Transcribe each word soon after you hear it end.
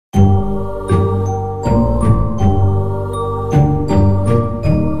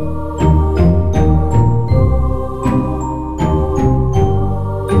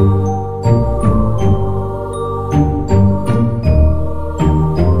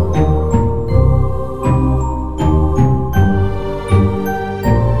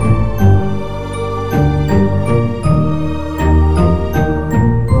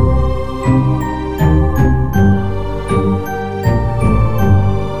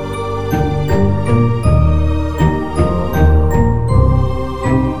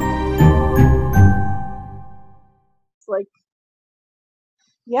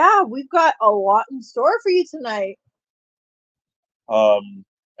Yeah, we've got a lot in store for you tonight. Um,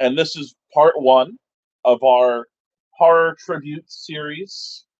 and this is part one of our horror tribute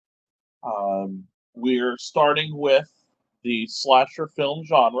series. We're starting with the slasher film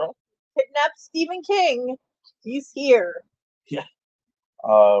genre. Kidnap Stephen King. He's here. Yeah.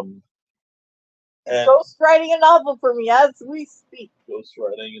 Um, He's and ghostwriting a novel for me as we speak.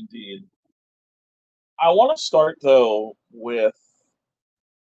 ghostwriting, indeed. I want to start though with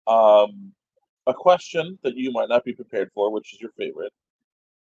um, a question that you might not be prepared for, which is your favorite.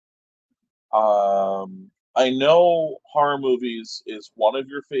 I know horror movies is one of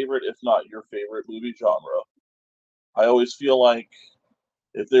your favorite, if not your favorite movie genre. I always feel like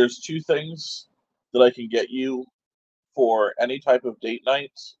if there's two things that I can get you for any type of date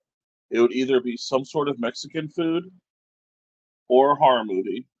night, it would either be some sort of Mexican food or a horror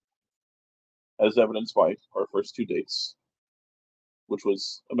movie, as evidenced by our first two dates, which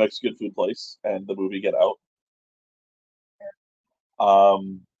was a Mexican food place and the movie Get Out.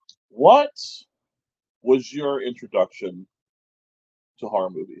 Um, what was your introduction to horror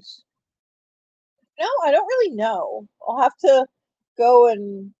movies? No, I don't really know. I'll have to go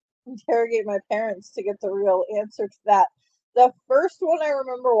and interrogate my parents to get the real answer to that. The first one I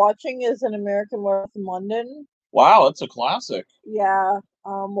remember watching is An American Werewolf in London. Wow, that's a classic. Yeah.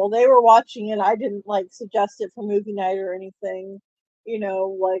 Well, they were watching it. I didn't like suggest it for movie night or anything.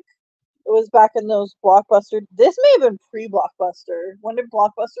 Like it was back in those Blockbuster. This may have been pre-Blockbuster. When did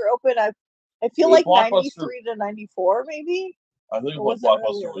Blockbuster open? I feel like Blockbuster. 93 to 94, maybe? I think Or what was it Blockbuster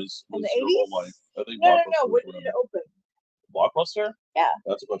earlier? was In the was your whole life. 80s? I think No, no, no. Blockbuster was When did whenever. it open? Blockbuster? Yeah.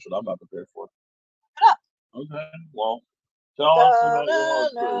 That's a question I'm not prepared for. Shut up. Okay, well, tell us Da, about your na, horror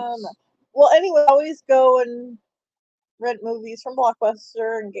na, na. experience. Well, anyway, I always go and rent movies from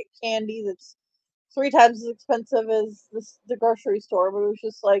Blockbuster and get candy that's three times as expensive as the grocery store, but it was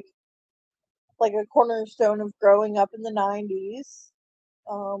just like a cornerstone of growing up in the 90s.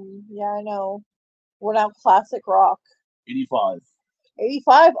 Yeah, I know. We're now classic rock. 85.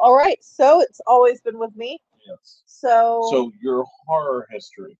 85. All right. So it's always been with me. Yes. So So your horror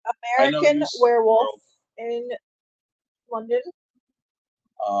history. I know American Werewolf well, in London.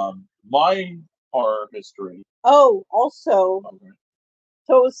 my horror history. Oh, also, Okay.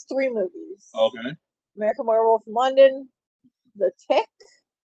 so it was three movies. Okay. American Werewolf in London, The Tick,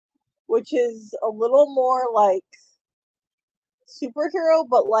 which is a little more like superhero,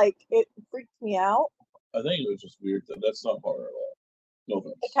 but like it freaked me out. I think it was just weird that that's not horror at all. No It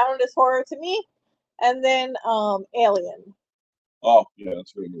offense. counted as horror to me. And then Alien. Oh, yeah,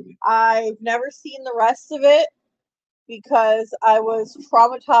 that's a great movie. I've never seen the rest of it because I was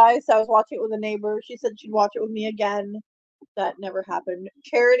traumatized. I was watching it with a neighbor. She said she'd watch it with me again. That never happened.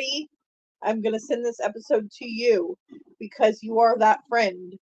 Charity, I'm going to send this episode to you because you are that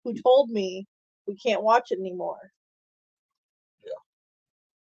friend who told me we can't watch it anymore.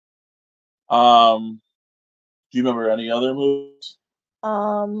 Do you remember any other movies?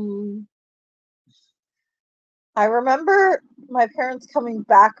 Um, I remember my parents coming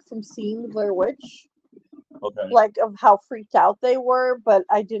back from seeing Blair Witch, Okay. like of how freaked out they were, but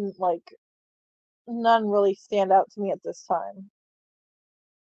I didn't like none really stand out to me at this time.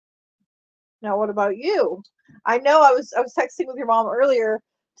 Now, what about you? I know I was texting with your mom earlier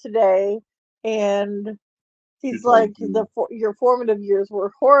today, and She she's told like you. your formative years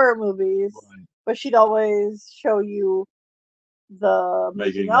were horror movies, Right. but she'd always show you the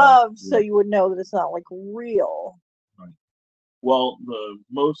making Making of. of, so Yeah. you would know that it's not like real. Right. Well, the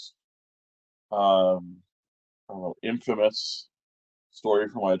most um, infamous story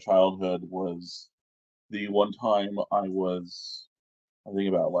from my childhood was the one time I think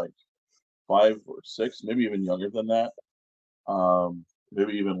about like 5 or 6, maybe even younger than that.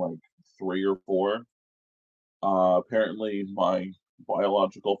 Maybe even like 3 or 4. Apparently, my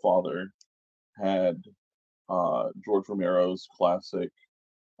biological father had George Romero's classic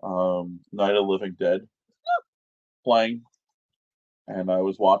Night of the Living Dead playing, and I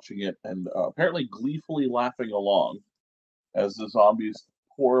was watching it and apparently gleefully laughing along as the zombies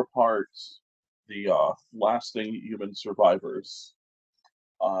tore apart the lasting human survivors.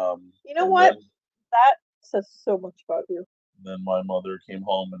 You know And what? That says so much about you. then my mother came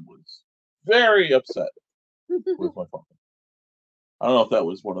home and was very upset with my father. I don't know if that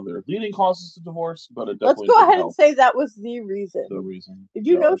was one of their leading causes to divorce, but it Let's definitely go didn't ahead and help say that was the the reason. reason. Did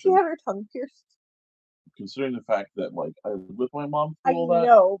you No, know it she didn't. had her tongue pierced? Considering the fact that like I lived with my mom I through all that,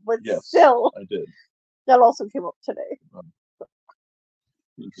 know, but yes, still, I did. that also came up today. Um,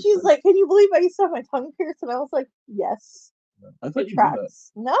 She's interesting. like, "Can you believe I used to have my tongue pierced?" And I was like, "Yes, I it thought you knew that.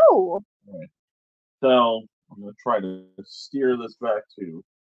 tracks." No, All right. So I'm going to try to steer this back to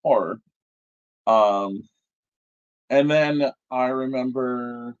horror. Um, and then I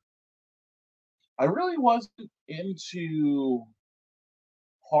remember I really wasn't into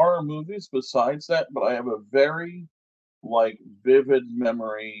horror movies besides that, but I have a very like vivid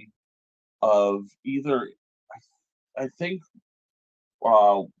memory of either I think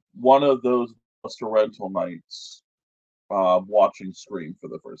uh, one of those Buster Rental nights watching Scream for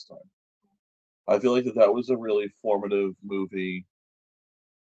the first time. I feel like that was a really formative movie.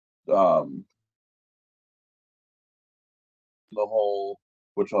 Um, the whole,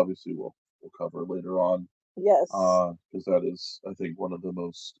 which obviously we'll cover later on, Yes. because that is I think one of the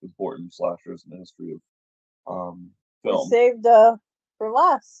most important slashers in the history of We film. saved for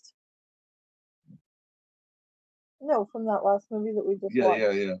last. No, from that last movie that we just Yeah, watched.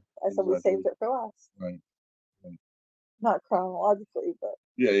 yeah, yeah. I said we Exactly. saved it for last. Right. Right. Not chronologically, but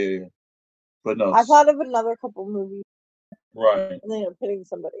Yeah, yeah, yeah. But no, I thought of another couple movies right. and they end up hitting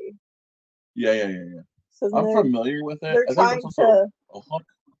somebody. Yeah, yeah, yeah, yeah. So then I'm familiar with it. they're I think there's trying also to, a hook.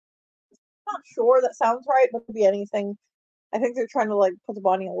 not sure that sounds right, but it could be anything. I think they're trying to like put the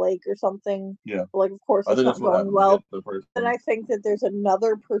body in a lake or something. Yeah. But, like, of course, I it's think that's not what going happened to well. get the first And one. I think that there's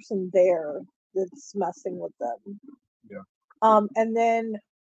another person there that's messing with them. Yeah. And then,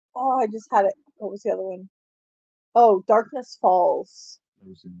 oh, I just had it. What was the other one? Oh, Darkness Falls.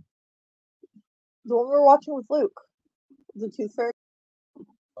 Never seen The one we were watching with Luke. The Tooth Fairy.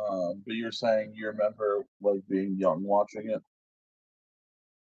 but you're saying you remember like being young watching it,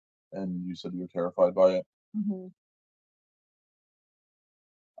 and you said you were terrified by it. Mm-hmm.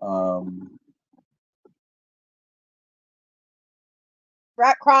 Um,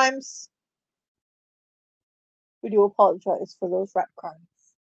 Rat crimes. We do apologize for those rat crimes.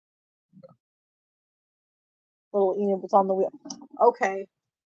 Little Enid was on the wheel. Okay.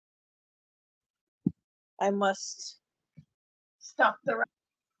 I must stop the rat.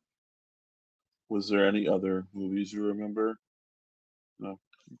 was there any other movies you remember? No.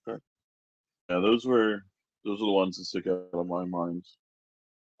 Okay. Yeah, those are the ones that stick out of my mind.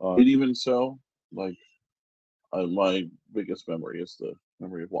 And even so, like my biggest memory is the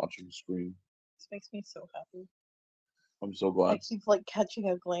memory of watching Scream. This makes me so happy. I'm so I glad. keep like catching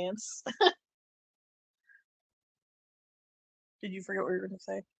a glance. Did you forget what you were going to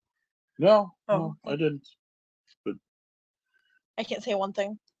say? No, Oh, no, I okay. didn't. But I can't say one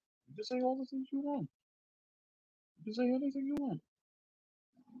thing. you can say all the things you want. You can say anything you want.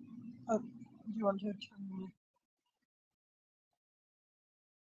 Oh, do you want to turn?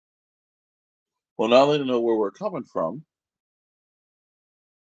 Well, now that I know where we're coming from,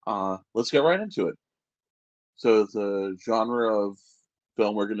 let's get right into it. So the genre of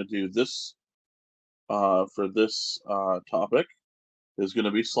film we're going to do this for this topic is going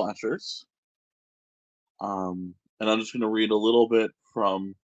to be slashers. And I'm just going to read a little bit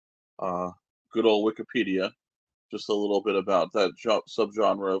from uh, good old Wikipedia, just a little bit about that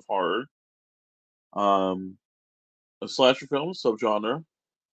subgenre of horror. Um, a slasher film subgenre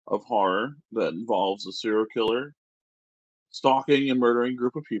of horror that involves a serial killer stalking and murdering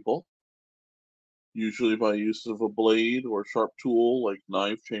group of people, usually by use of a blade or sharp tool like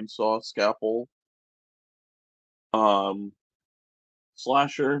knife, chainsaw, scalpel. Um,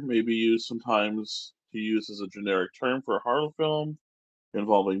 Slasher may be used sometimes to use as a generic term for a horror film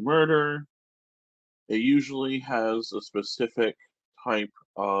involving murder. It usually has a specific type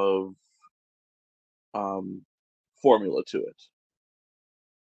of um, formula to it.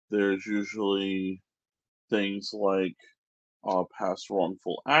 There's usually things like past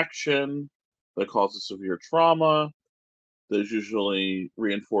wrongful action that causes severe trauma. There's usually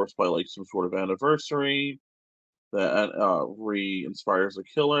reinforced by like some sort of anniversary that re-inspires a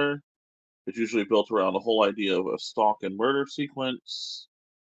killer. It's usually built around the whole idea of a stalk and murder sequence.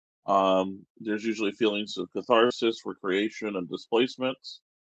 There's usually feelings of catharsis, recreation, and displacement.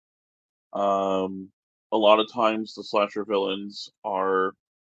 Um, a lot of times, the slasher villains are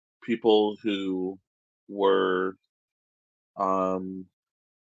people who were um,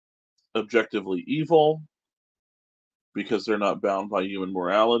 objectively evil because they're not bound by human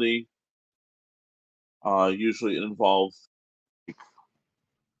morality. Usually, it involves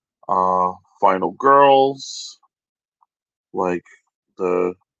uh, final girls, like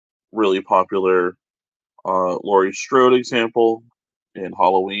the really popular Laurie Strode example in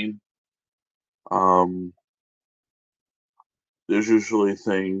Halloween. Um, there's usually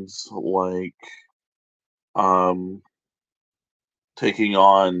things like um, taking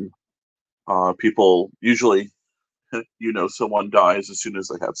on people. Usually, someone dies as soon as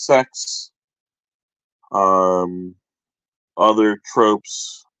they have sex. Um, Other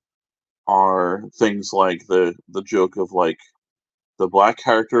tropes are things like the joke of like The black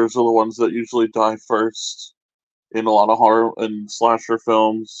characters are the ones that usually die first in a lot of horror and slasher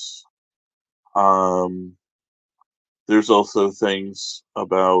films. Um, there's also things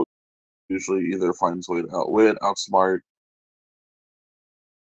about usually either finds a way to outwit, outsmart.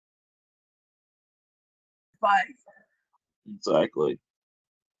 Survivor. Exactly.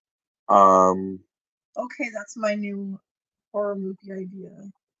 Um, Okay, that's my new horror movie idea.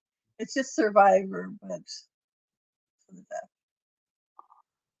 It's just Survivor, but for the death.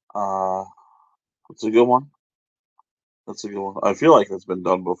 uh, that's a good one. That's a good one. I feel like that's been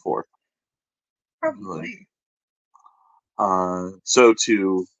done before. Like, Probably. so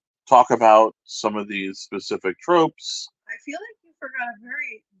to talk about some of these specific tropes, I feel like you forgot a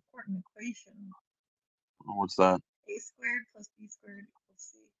very important equation. what's that? A squared plus B squared equals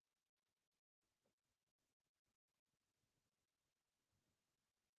C.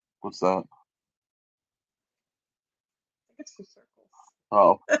 What's that? I think it's for circles.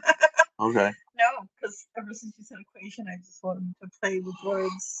 Oh, okay. No, because ever since you said equation, I just wanted to play with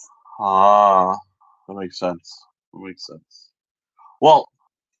words. Ah, that makes sense. That makes sense. Well,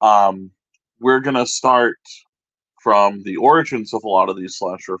 um, we're gonna start from the origins of a lot of these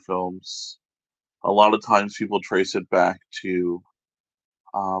slasher films. A lot of times people trace it back to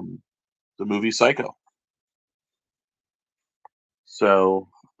um, the movie Psycho. So,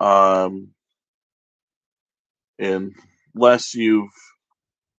 um, unless you've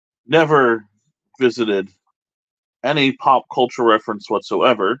never visited any pop culture reference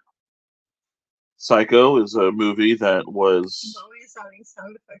whatsoever, Psycho is a movie that was, Zoe's having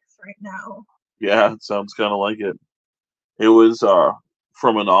sound effects right now. yeah, it sounds kind of like it. It was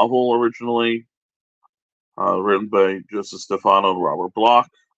from a novel originally, written by Joseph Stefano and Robert Bloch,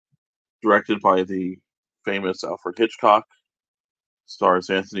 directed by the famous Alfred Hitchcock, stars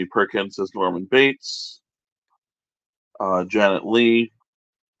Anthony Perkins as Norman Bates, Janet Leigh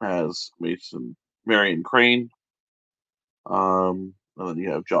as Mason Marion Crane, and then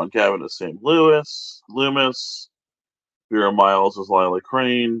you have John Gavin as Sam Loomis, Vera Miles as Lila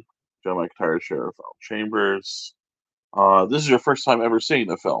Crane, John McIntyre as Sheriff Al Chambers. This is your first time ever seeing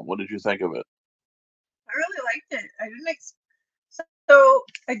the film. What did you think of it? I really liked it. So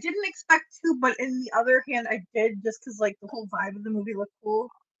I didn't expect to, but in the other hand, I did just because like the whole vibe of the movie looked cool.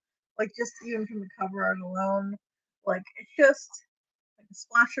 Like just even from the cover art alone, like it's just like a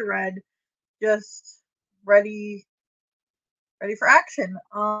splash of red, just ready, ready for action.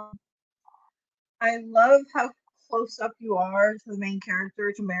 I love how close up you are to the main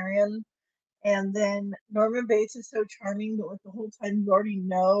character, to Marion, and then Norman Bates is so charming, but like the whole time you already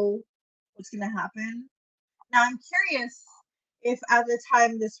know what's gonna happen. Now I'm curious if at the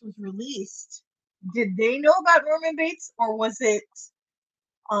time this was released, did they know about Norman Bates or was it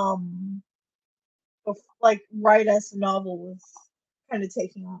um like right as the novel was kind of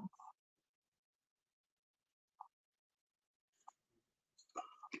taking off?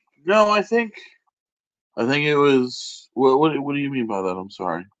 No, I think it was. What do you mean by that? I'm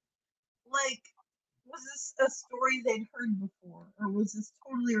sorry. Like, was this a story they'd heard before, or was this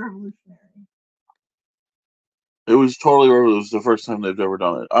totally revolutionary? It was totally. It was the first time they've ever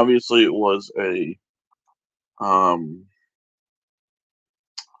done it. Obviously, it was um,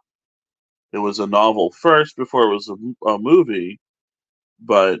 a novel first before it was a movie.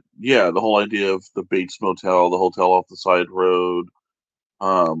 But yeah, the whole idea of the Bates Motel, the hotel off the side road,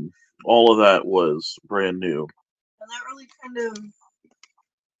 um, all of that was brand new. And that really kind of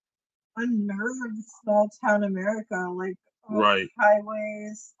unnerved small town America, like Right.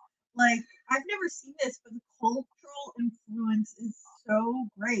 highways. Like, I've never seen this, but the cultural influence is so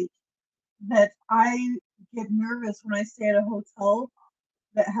great that I get nervous when I stay at a hotel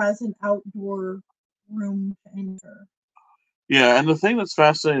that has an outdoor room to enter. Yeah, and the thing that's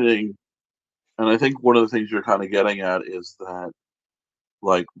fascinating, and I think one of the things you're kind of getting at is that,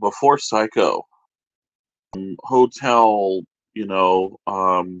 like, before Psycho, hotel, you know,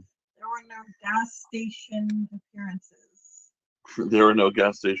 There were no gas station appearances. there are no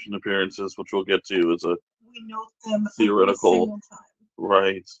gas station appearances, which we'll get to as a We note them every theoretical, single time.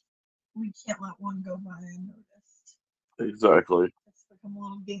 right? We can't let one go by unnoticed. Exactly. It's become a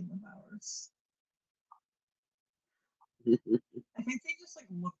little game of ours. You I think they just like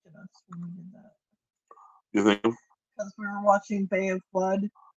looked at us when we did that think? because we were watching Bay of Blood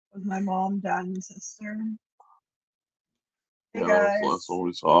with my mom, dad, and sister. Hey Yeah, that was the last guys, one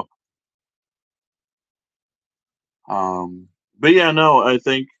we saw. But yeah, no, I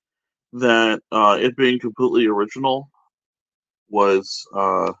think that it being completely original was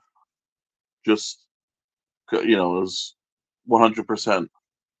just it was 100%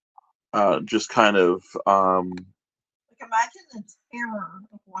 just kind of imagine the terror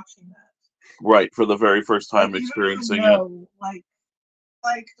of watching that. Right, for the very first Like time you don't even experiencing it. know, like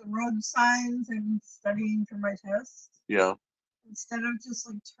the road signs and studying for my test. Yeah, Instead of just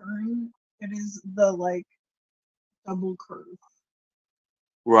like turn, it is the like double curve.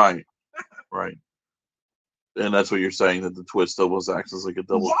 right, right. And that's what you're saying, that the twist almost acts as like a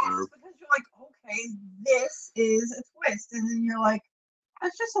double Yes, curve. because you're like, okay, this is a twist, and then you're like,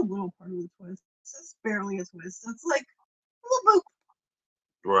 that's just a little part of the twist. It's barely a twist. It's like a little boop.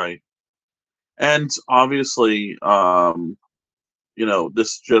 Right. And obviously,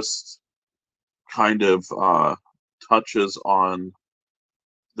 this just kind of touches on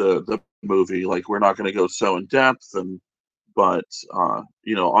the movie. Like, we're not going to go so in depth, but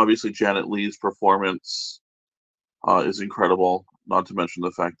obviously Janet Leigh's performance is incredible. Not to mention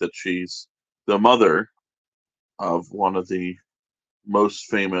the fact that she's the mother of one of the most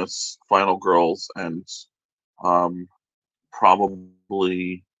famous Final Girls and um,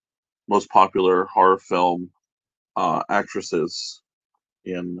 probably most popular horror film actresses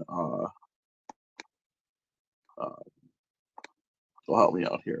in. Uh, will help me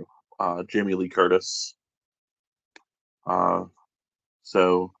out here. Jamie Lee Curtis. Uh,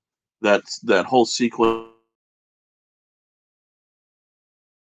 so that whole sequence,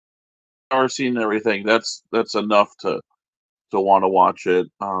 our scene and everything. That's enough to want to watch it.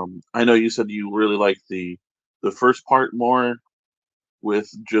 I know you said you really like the first part more, with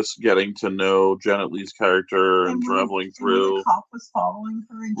just getting to know Janet Leigh's character and traveling when the through. cop was following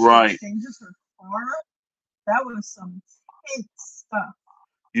her and she Right. exchanges her car, that was some tense stuff.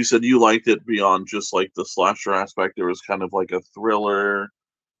 You said you liked it beyond just like the slasher aspect. There was kind of like a thriller,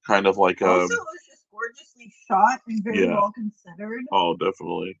 kind of like Also, it was just gorgeously shot and very yeah. well considered. Oh,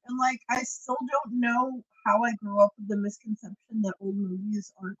 definitely. And like, I still don't know how I grew up with the misconception that old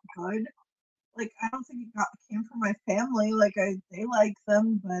movies aren't good. Like, I don't think came from my family. Like, they like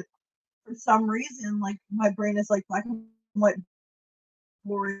them, but for some reason, like my brain is like black and white,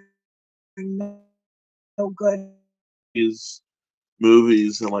 boring, no good. These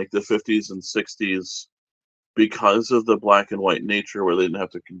movies in like the 50s and 60s, because of the black and white nature, where they didn't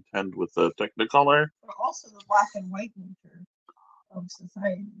have to contend with the Technicolor. But also the black and white nature of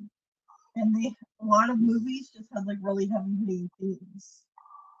society. And a lot of movies just had like really heavy hitting themes.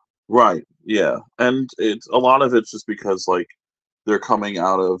 Right. Yeah. And it's a lot of it's just because like they're coming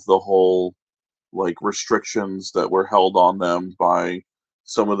out of the whole like restrictions that were held on them by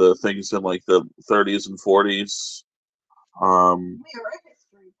some of the things in like the 30s and 40s. We are a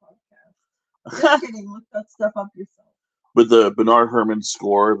history podcast. Just kidding. Look that stuff up yourself. But the Bernard Herrmann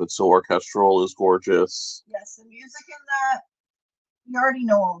score that's so orchestral is gorgeous. Yes, the music in that, you already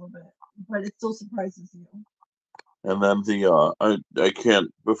know all of it, but it still surprises you. And then I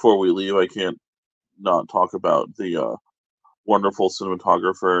can't, before we leave, I can't not talk about the wonderful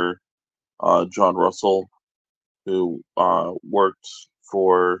cinematographer John Russell, who worked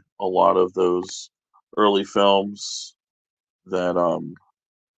for a lot of those early films that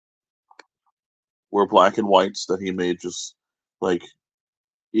were black and whites that he made, just like,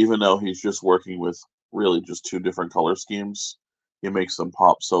 even though he's just working with really just two different color schemes, he makes them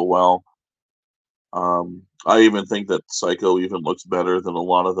pop so well. I even think that Psycho even looks better than a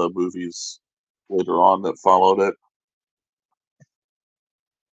lot of the movies later on that followed it.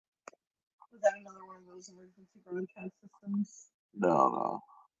 Was that another one of those emergency broadcast systems? No, no,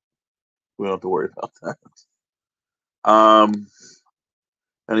 we don't have to worry about that. Um,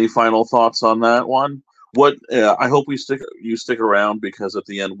 any final thoughts on that one? What I hope you stick around, because at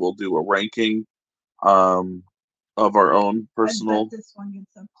the end we'll do a ranking um, of our own I bet personal. this one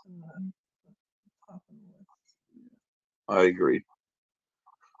gets up to the top of the list. I agree.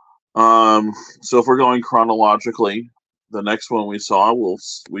 Um, so if we're going chronologically, the next one we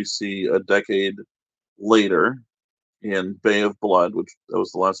see a decade later in Bay of Blood, which that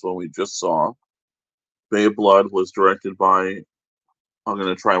was the last one we just saw. Bay of Blood was directed by, I'm going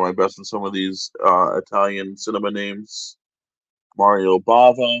to try my best with some of these Italian cinema names, Mario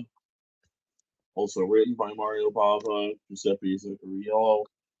Bava, also written by Mario Bava, Giuseppe Zuccariello,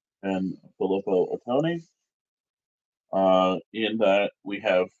 and Filippo Ottone. In that we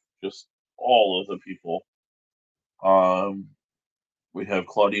have just all of the people. Um, we have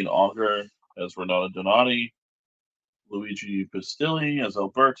Claudine Auger as Renata Donati, Luigi Pistilli as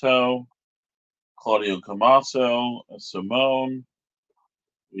Alberto, Claudio Camaso as Simone.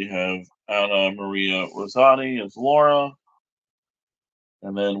 We have Anna Maria Rosati as Laura.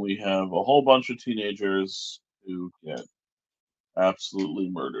 And then we have a whole bunch of teenagers who get absolutely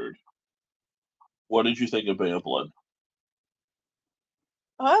murdered. What did you think of Bay of Blood?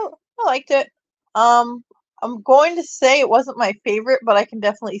 I liked it. Um, I'm going to say it wasn't my favorite, but I can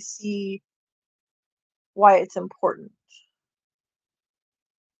definitely see why it's important.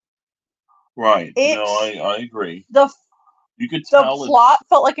 Right. It No, I agree. the You could the tell plot it's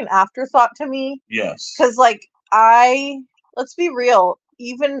felt like an afterthought to me yes. because like let's be real,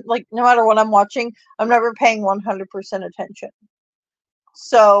 even like no matter what I'm watching, I'm never paying 100% attention.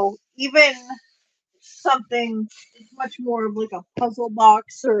 So even something it's much more of like a puzzle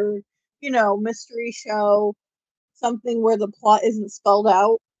box or mystery show, something where the plot isn't spelled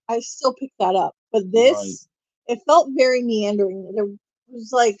out, I still pick that up. But Right. this, it felt very meandering. It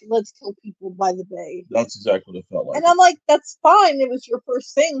was like, let's kill people by the bay. That's exactly what it felt like. And I'm like, that's fine. It was your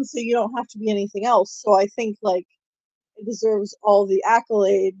first thing, so you don't have to be anything else. So I think like it deserves all the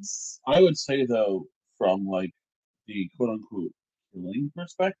accolades. I would say though, from like the quote unquote killing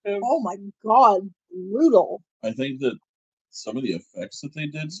perspective, Oh my god, brutal. I think that some of the effects that they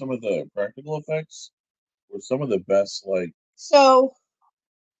did, some of the practical effects, were some of the best. Like So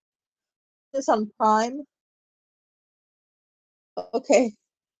this on Prime. Okay,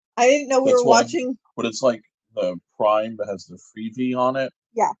 I didn't know we that's were why, watching. but it's like the Prime that has the freebie on it,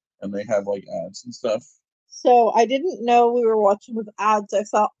 Yeah. and they have like ads and stuff. So I didn't know we were watching with ads. I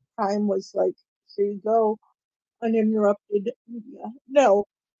thought Prime was like, here you go, uninterrupted media. No,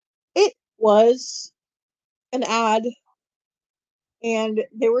 it was an ad, and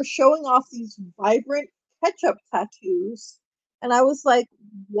they were showing off these vibrant ketchup tattoos. And I was like,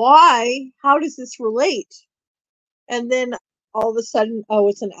 why? How does this relate? And then all of a sudden, oh,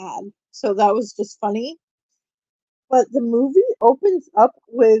 it's an ad. So that was just funny. But the movie opens up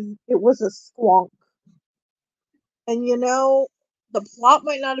with it was a squonk. And the plot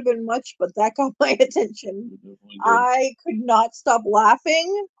might not have been much, but that got my attention. It definitely did. I could not stop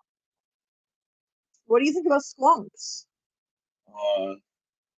laughing. What do you think about squonks? Uh,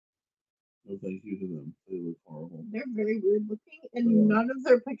 no, thank you to them. They look horrible. They're very weird looking, They and are. none of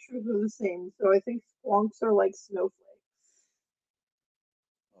their pictures are the same. So I think squonks are like snowflakes.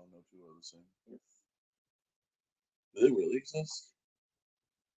 Oh, no two are the same. Do they really exist?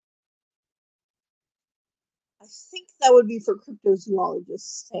 I think that would be for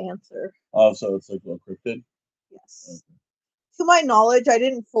cryptozoologists to answer. Oh, so it's like a cryptid. Yes. Okay. To my knowledge, I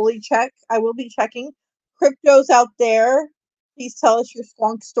didn't fully check. I will be checking. Cryptos out there, please tell us your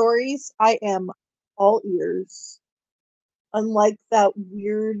squonk stories. I am all ears. Unlike that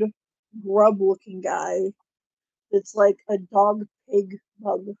weird grub looking guy that's like a dog pig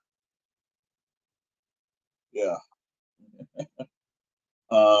bug. Yeah.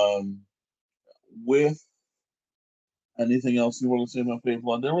 Um, with anything else you want to say about Fate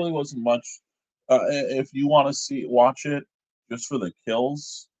Blood? There really wasn't much. If you want to watch it just for the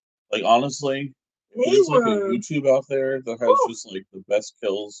kills, like honestly, if They there's like a were, YouTube out there that has whew. just like the best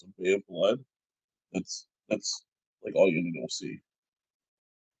kills of Bay of Blood, that's like all you need to see.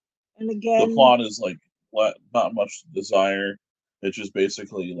 And The again, plot is like not much desire. It's just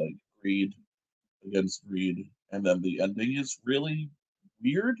basically like greed against greed, and then the ending is really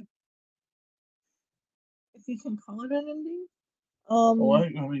weird. if you can call it an ending, Oh, I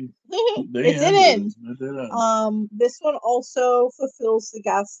mean, they it ended didn't. it. It did end. This one also fulfills the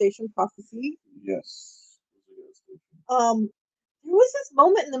gas station prophecy. Yes. Um, there was this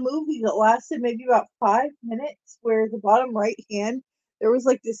moment in the movie that lasted maybe about 5 minutes where the bottom right hand there was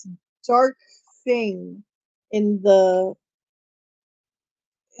like this dark thing in the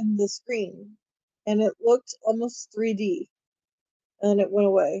screen, and it looked almost 3D, and then it went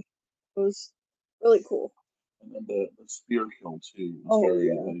away. It was really cool. And then the spear kill too was Oh very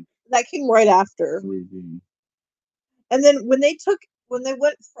yeah, like that came right after. 3D. And then when they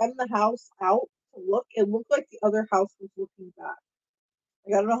went from the house out to look, it looked like the other house was looking back.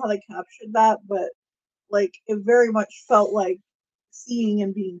 Like I don't know how they captured that, but like it very much felt like seeing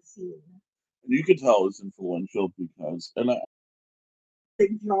and being seen. And you could tell it's influential because Like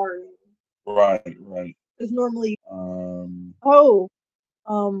jarring. right. Because normally, Um oh,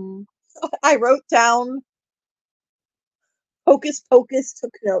 um, I wrote down Hocus Pocus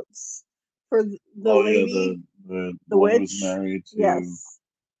took notes for the oh yeah, lady, the the one who was witch. married to Yes,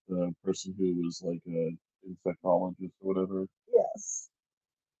 the person who was like a insectologist or whatever. yes.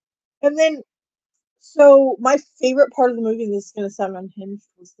 And then, so my favorite part of the movie, and this is going to sound unhinged,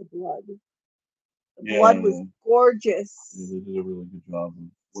 was the blood. The blood was Yeah, yeah, gorgeous. they did a really good job of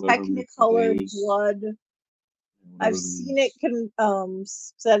whatever meets the Technicolor gaze, blood. I've whatever the seen it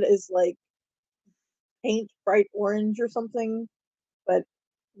use. said is like paint bright orange or something, but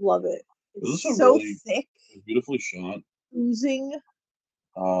love it. This is It's a so really thick, beautifully shot. oozing.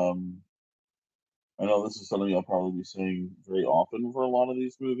 Um, I know this is something I'll probably be saying very often for a lot of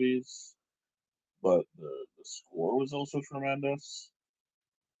these movies, but the score was also tremendous.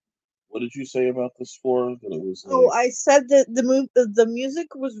 What did you say about the score? That it was Oh, like, I said that the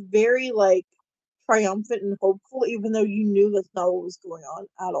music was very like triumphant and hopeful, even though you knew that's not what was going on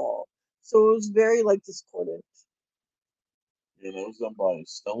at all. So it was very like discordant. you know, it was done by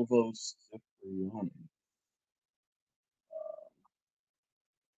Stelvo Cipriani,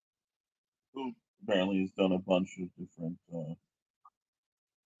 who apparently has done a bunch of different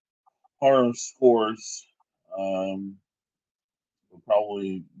horror scores. Um, but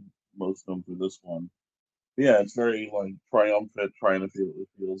probably most of them for this one. But yeah, it's very like triumphant, trying to feel. It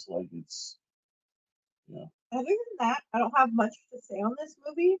feels like it's yeah. Other than that, I don't have much to say on this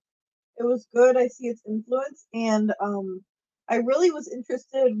movie. It was good. I see its influence, and I really was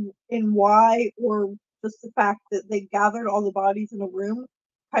interested in why, or just the fact that they gathered all the bodies in a room,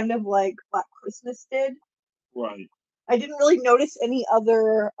 kind of like Black Christmas did. Right. I didn't really notice any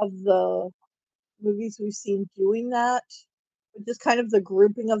other of the movies we've seen doing that, but just kind of the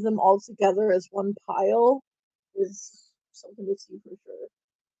grouping of them all together as one pile is something to see for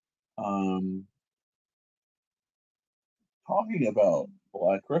sure. Um, Talking about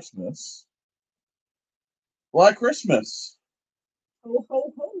Black Christmas. Black Christmas. Ho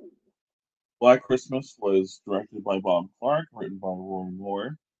ho ho! Black Christmas was directed by Bob Clark, written by Roy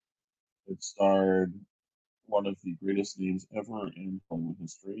Moore. It starred one of the greatest names ever in Hollywood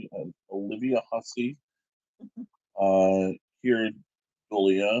history, Olivia Hussey, uh, Kieran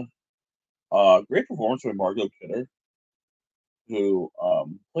Julia. Great performance by Margot Kidder, who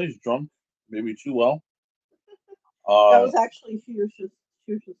plays drunk maybe too well. That Uh, was actually Fuchsia's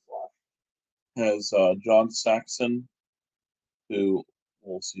flaw. has John Saxon, who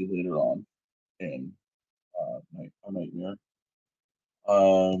we'll see later on in A Nightmare.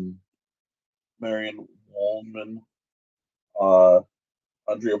 Um, Marion Waldman, uh,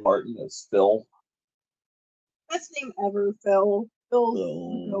 Andrea Martin as Phil. Best name ever, Phil. Phil's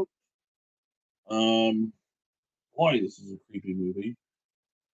the Phil. goat. Um, Boy, this is a creepy movie.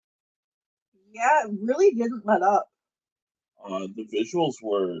 Yeah, it really didn't let up. The visuals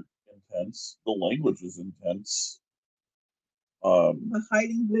were intense. The language was intense. Um, The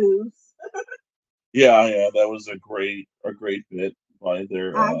hiding booth, yeah, yeah, that was a great bit by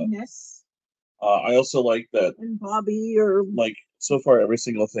their. Agnes, I also like that, and Bobby, or like so far, every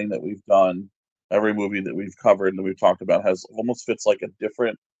single thing that we've done, every movie that we've covered and that we've talked about has almost fits like a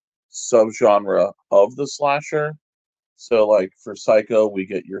different subgenre of the slasher. So, like for Psycho, we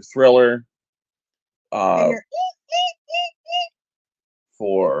get your thriller. and Uh, your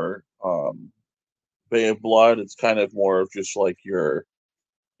for Bay of Blood, it's kind of more of just like your,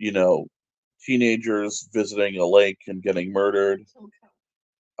 you know, teenagers visiting a lake and getting murdered.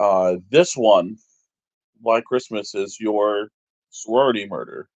 This one, Black Christmas, is your sorority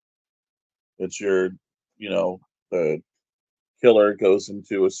murder. It's your, you know, the killer goes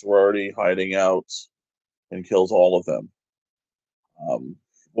into a sorority hiding out and kills all of them, um,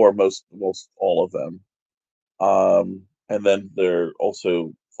 or most all of them. And then they're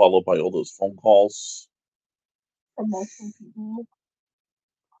also followed by all those phone calls. from multiple people.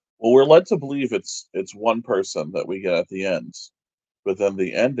 Well, we're led to believe it's one person that we get at the end, but then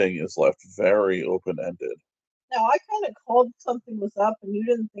the ending is left very open ended. Now I kind of called something was up, and you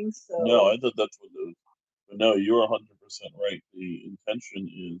didn't think No, so. I thought that's what it was. But no, you're 100% right.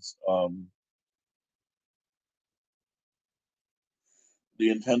 The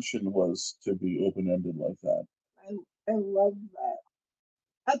intention was to be open ended like that. I I love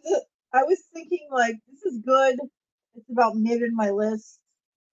that. At the I was thinking like this is good. It's about mid in my list,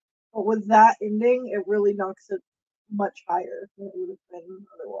 but with that ending, it really knocks it much higher than it would have been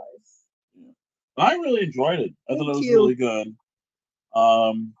otherwise. Yeah. I really enjoyed it. I Me thought it was too. really good.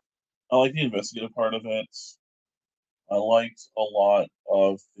 Um, I like the investigative part of it. I liked a lot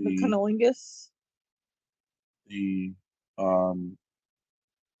of The cunnilingus, the um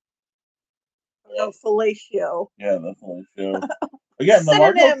no fellatio. yeah, the whole show. Again,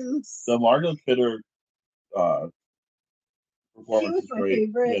 Synonyms. the Margot Kidder uh She performance was is my great.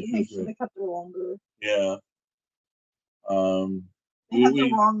 favorite, Yeah, and she they was should great. have kept her longer. Yeah. Um They had the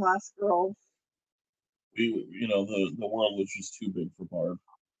we wrong last girl. you know, the world was just too big for Barb.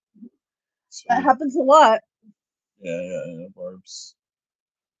 That So happens a lot. yeah, Barb's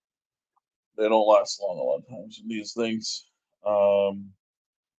they don't last long a lot of times in these things. Um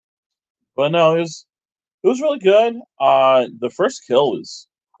but no, it was really good. The first kill was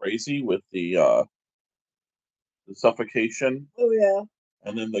crazy with the suffocation Oh yeah.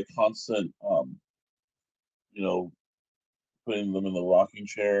 and then the constant you know, putting them in the rocking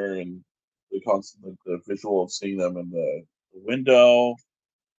chair and the visual of seeing them in the window.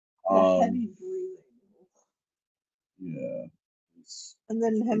 The heavy Um, breathing. Yeah. It's And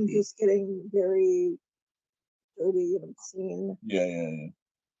then him creepy. just getting very dirty and obscene. Yeah, yeah, yeah.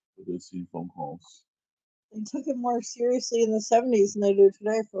 With those scene phone calls. They took it more seriously in the 70s than they do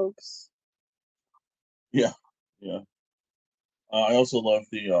today, folks. Yeah, yeah. I also love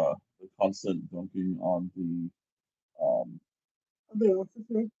the constant dunking on um The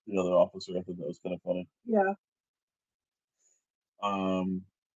officer. the other officer. I thought that was kind of funny. Yeah. Um,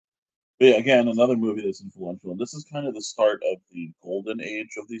 but yeah, again, another movie that's influential, and this is kind of the start of the golden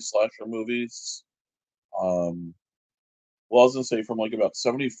age of these slasher movies. Um, well, I was gonna say from like about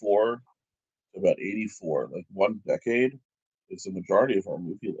 74 to about 84, like one decade, is the majority of our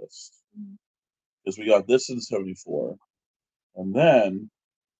movie list. Mm. Because we got this in 74, and then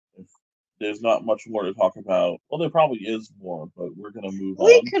if there's not much more to talk about, well, there probably is more, but we're gonna move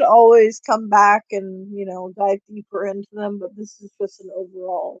We on. could always come back and, dive deeper into them, but this is just an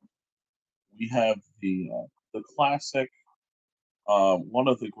overall. We have the classic, one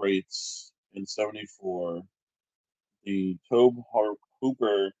of the greats in '74, the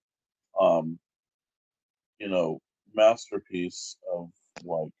Hooper, um, you know, masterpiece of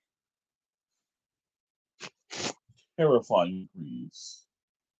like terrifying breeze,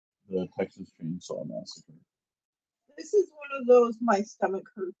 the Texas Chainsaw Massacre. This is one of those my stomach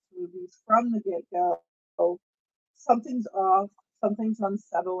hurts movies from the get go. Something's off, something's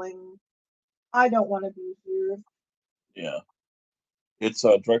unsettling. I don't want to be here. Yeah, it's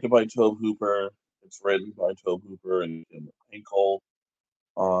directed by Tobe Hooper. It's written by Tobe Hooper and Hinkle.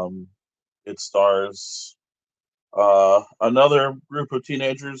 Um, it stars another group of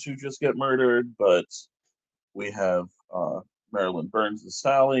teenagers who just get murdered, but we have Marilyn Burns as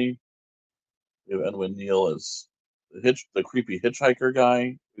Sally. We have Edwin Neal as the creepy hitchhiker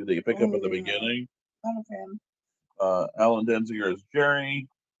guy who they pick up Oh, at the yeah. beginning. I'm a fan. Alan Denziger as Jerry.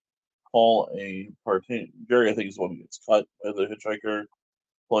 Paul A. Partain. Jerry, I think, is the one who gets cut by the hitchhiker.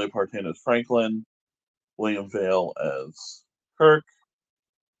 Paul A. Partain as Franklin. William Vale as Kirk.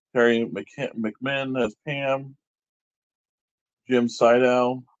 Terry McMinn as Pam. Jim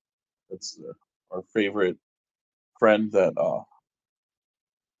Sydow. That's our favorite friend that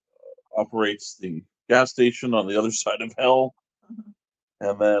operates the gas station on the other side of hell. Mhm.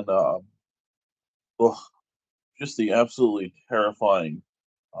 And then ugh, just the absolutely terrifying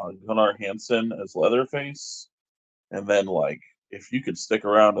Gunnar Hansen as Leatherface. And then, like, if you could stick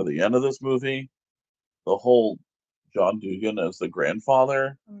around to the end of this movie, the whole John Dugan as the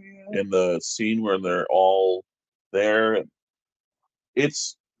grandfather Oh, yeah. in the scene where they're all there.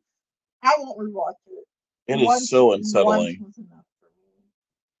 It's I won't rewatch it. it is Once so once unsettling. was enough for me.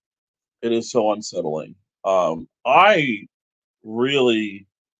 It is so unsettling. I really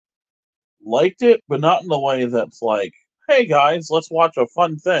liked it, but not in the way that's like, hey guys, let's watch a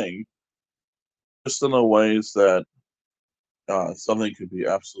fun thing. Just in the ways that something could be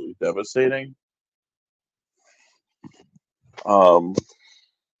absolutely devastating. Um,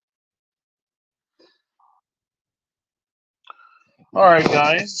 all right,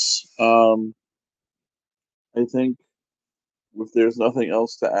 guys. I think if there's nothing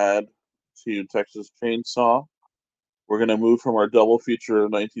else to add to Texas Chainsaw, we're going to move from our double feature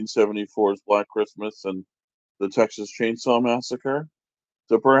of 1974's Black Christmas and the Texas Chainsaw Massacre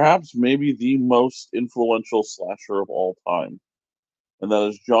to perhaps maybe the most influential slasher of all time. And that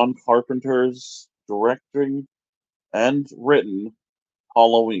is John Carpenter's directing and written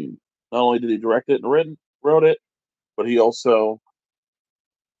Halloween. Not only did he direct it and wrote it, but he also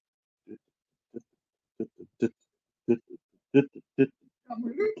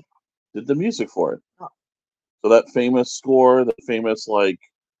did the music for it. Oh, So that famous score, the famous like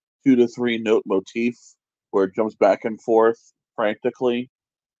 2 to 3 note motif where it jumps back and forth frantically,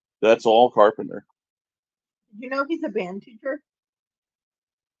 that's all Carpenter. did you know he's a band teacher?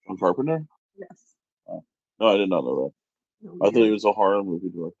 John Carpenter? Yes. Oh. No, I did not know No, that. I thought he weird. was a horror movie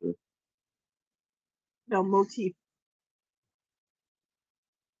director. No, motif.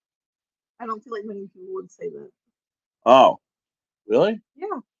 I don't feel like many people would say that. Oh, really? Yeah,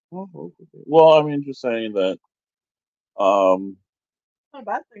 Oh, okay. Well, I mean, just saying that. Um. not a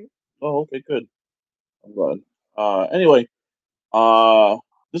bad thing. Oh, okay, good. I'm glad. Anyway, uh,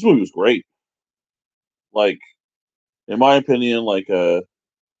 this movie was great. Like, in my opinion, like it's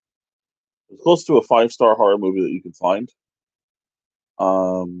close to a 5-star horror movie that you can find.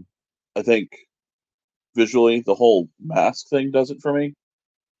 Um, I think visually, the whole mask thing does it for me.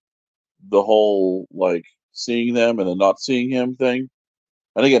 The whole like seeing them and then not seeing him thing.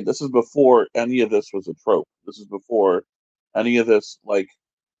 And again, this is before any of this was a trope. This is before any of this. Like,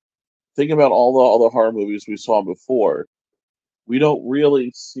 think about all the other horror movies we saw before. We don't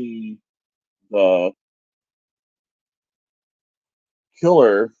really see the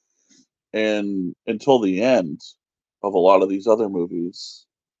killer, and until the end of a lot of these other movies.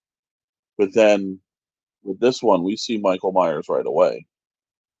 But then with this one, we see Michael Myers right away.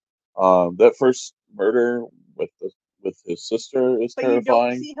 That first murder with the with his sister is But you don't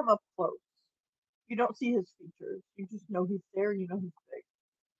terrifying. see him up close. You don't see his features. You just know he's there and you know he's big.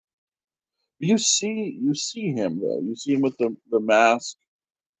 You see him though. You see him with the mask,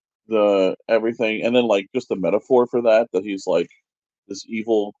 the everything, and then like just the metaphor for that he's like this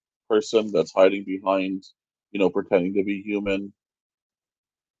evil person that's hiding behind, pretending to be human.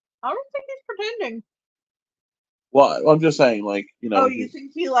 I don't think he's pretending. Well, I'm just saying, like, Oh, you he's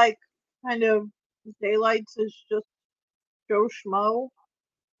think he like kind of daylights is just Joe Schmo?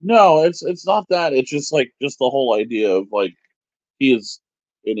 no, it's not that. It's just the whole idea of like he is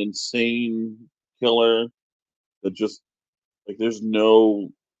an insane killer that just like there's no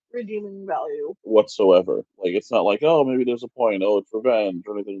Redeeming value. whatsoever. Like it's not like, oh, maybe there's a point. Oh, it's revenge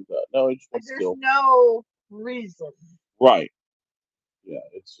or anything like that. No, he just Like wants to there's kill. no reason Right. Yeah.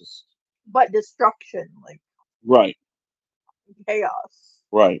 It's just but destruction, like right. chaos,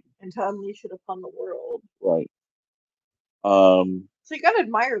 Right. and to unleash it upon the world. Right. Um. So you gotta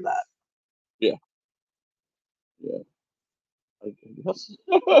admire that. Yeah. Yeah. I guess.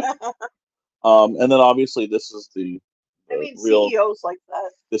 I And then obviously this is the mean, real. CEOs like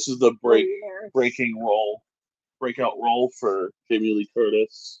that, This is the billionaires, breakout role for Jamie Lee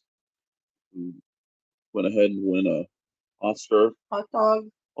Curtis, who went ahead and win a Oscar hot dog,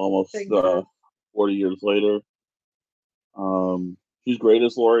 almost finger. 40 years later. She's great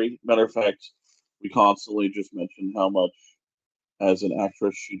as Laurie. Matter of fact, we constantly just mention how much, as an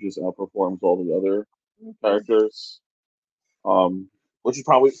actress, she just outperforms all the other Mhm. characters. Um, which is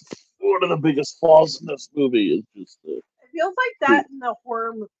probably one of the biggest flaws in this movie is just the It feels like two. that in the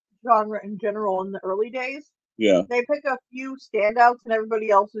horror genre in general in the early days. Yeah, They pick a few standouts and everybody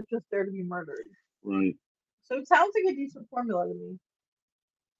else is just there to be murdered. right. So it sounds like a decent formula to me.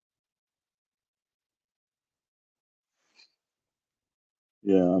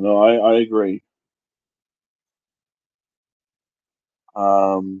 Yeah, no, I agree.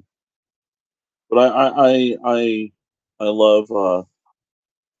 Um, but I love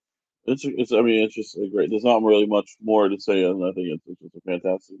it's I mean it's just a great. There's not really much more to say, and I think it's just a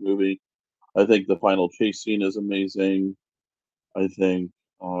fantastic movie. I think the final chase scene is amazing. I think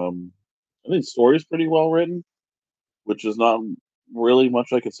um, I think the story is pretty well written, which is not really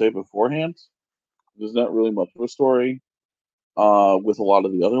much I could say beforehand. There's not really much of a story with a lot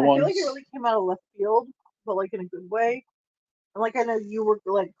of the other I feel like it ones. really came out of left field, but like in a good way. And like I know you were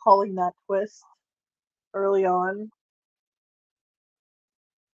like calling that twist early on.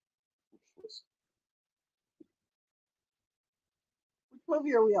 Which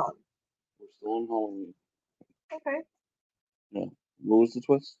movie are we on? We're still on Halloween. Okay. Yeah. What was the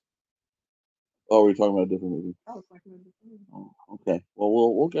twist? Oh, we're talking about a different movie. I was talking about this movie. Oh, okay.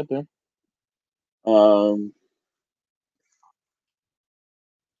 Well, we'll get there. Um,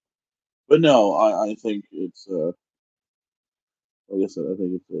 but no, I think it's like I said, I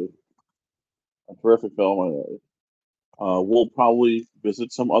think it's a terrific film. We'll probably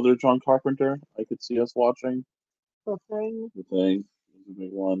visit some other John Carpenter. I could see us watching. The Thing. The Thing is a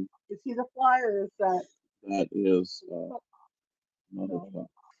big one. Is he the fly or is that That is not a no top.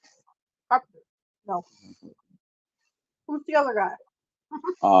 Carpenter? No. Who's the other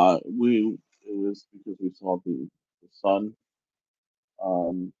guy? We it was because we saw the son,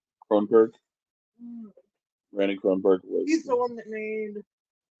 Kronberg. Mm, Randy Kronberg was he's the one that made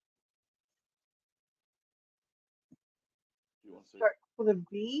you want to say start with a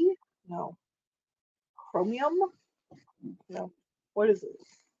V? No. Chromium? No. What is it?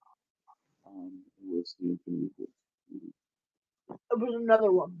 it was the Infinity War. It was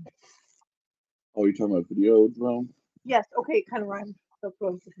another one. Oh, you're talking about Video Drone? Yes, okay, it kind of rhymes. That's what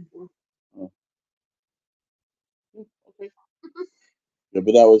I was looking for. Oh, yeah, okay. Yeah,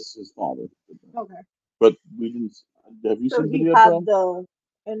 but that was his father. Okay. But we didn't. Have you So seen he Video had Drone?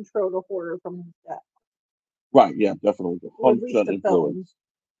 the intro to horror from his dad, Right. Yeah, definitely. or at least 100% the film. influence.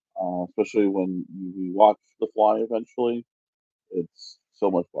 Especially when we watch The Fly eventually. It's so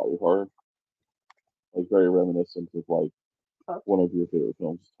much body horror. Like very reminiscent of like Tusk. one of your favorite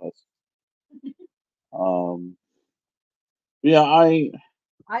films, Tusk. Um, yeah, I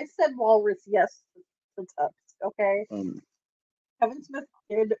said walrus yes to Tusk, okay? um, Kevin Smith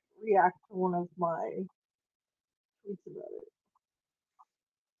did react to one of my tweets about it.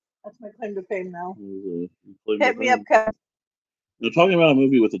 That's my claim to fame now. claim to Hit me up, fame. Kevin. Now, talking about a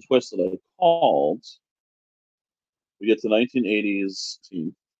movie with a twist that I called, we get to 1980s,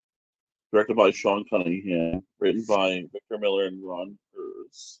 directed by Sean Cunningham, written by Victor Miller and Ron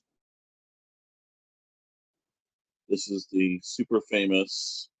Wars. This is the super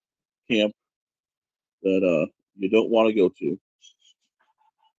famous camp that you don't want to go to,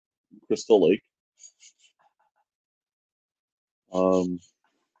 Crystal Lake. Um,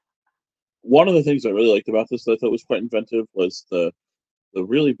 One of the things I really liked about this that I thought was quite inventive was the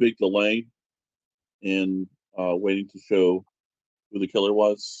really big delay in waiting to show who the killer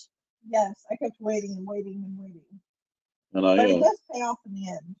was. Yes, I kept waiting and waiting and waiting. And But it does pay off in the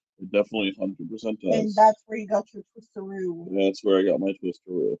end. It definitely 100% And does. that's where you got your twisteroo. That's where I got my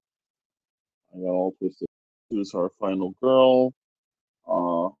twisteroo. I got all twisted. Who's our final girl?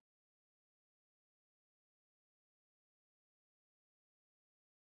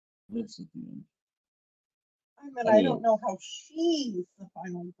 This at the end. I don't know how she's the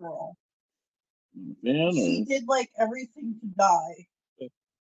final girl. She did like everything to die.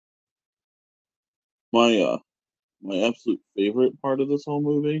 My absolute favorite part of this whole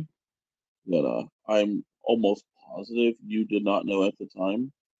movie that I'm almost positive you did not know at the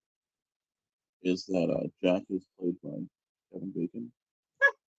time is that Jack is played by Kevin Bacon.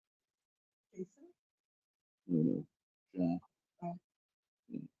 Jason? No, Jack. Oh.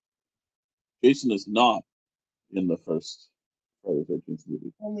 Yeah. Jason is not in the first Friday the 13th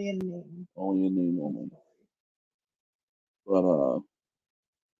movie. Only in name. Only in name only. But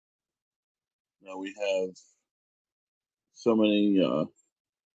now we have so many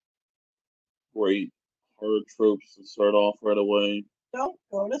great horror tropes to start off right away. Don't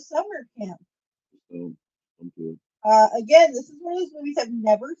go to summer camp. So, again, this is one of those movies I've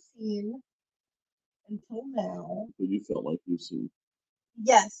never seen until now. But you felt like you've seen.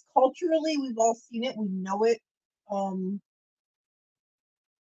 Yes, culturally, we've all seen it. We know it. The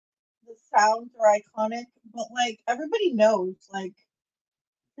sounds are iconic, but like everybody knows, like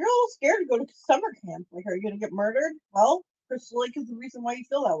you're a little scared to go to summer camp. Like, are you going to get murdered? Well, Crystal Lake is the reason why you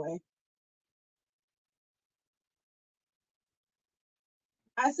feel that way.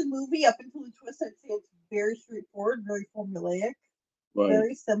 As a movie, up until the twist, I'd say it's very straightforward, very formulaic,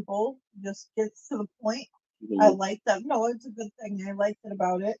 very simple, just gets to the point. I like that. No, it's a good thing. I liked it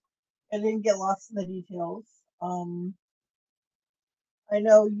about it. I didn't get lost in the details. I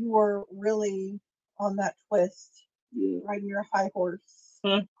know you were really on that twist, riding your high horse.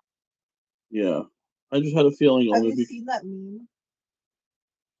 Yeah, I just had a feeling. Have you seen that meme?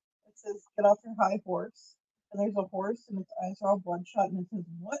 It says, "Get off your high horse," and there's a horse, and its eyes are all bloodshot, and it says,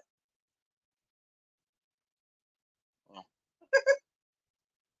 "What?"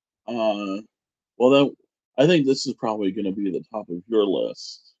 Well, then I think this is probably going to be the top of your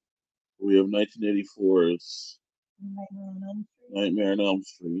list. We have 1984's Nightmare on Elm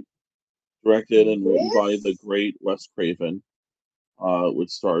Street, directed and written by the great Wes Craven, which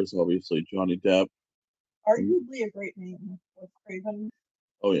stars obviously Johnny Depp. Arguably a great name, Wes Craven.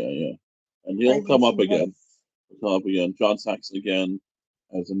 Oh yeah, and he'll come up again. He'll come up again. John Saxon again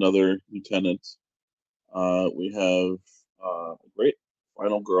as another lieutenant. We have a great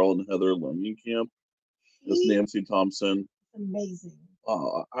final girl in Heather Langenkamp as Nancy Thompson. Amazing.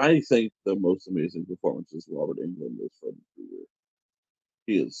 I think the most amazing performance is Robert Englund as Freddy Krueger.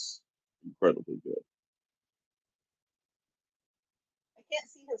 He is incredibly good. I can't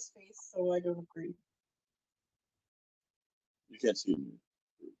see his face, so I don't agree. You can't see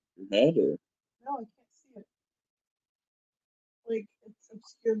your head, or no, I can't see it. Like it's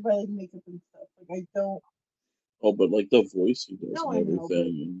obscured by like makeup and stuff. Like I don't. Oh, but like the voice he does no, and know,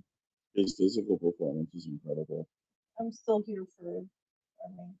 everything, and his physical performance is incredible. I'm still here for our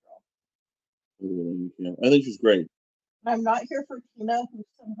main girl. I think she's great. I'm not here for Tina, who's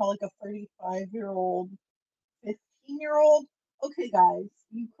somehow like a 35-year-old, 15-year-old. Okay, guys,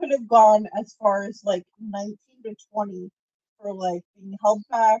 you could have gone as far as like 19 to 20 for like being held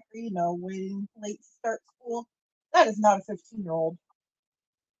back or, waiting late to start school. That is not a 15-year-old.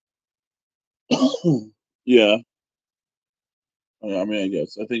 Yeah. I mean, I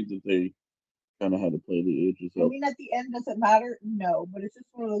guess. I think that they kind of had to play the ages up. I mean, at the end, does it matter? No, but it's just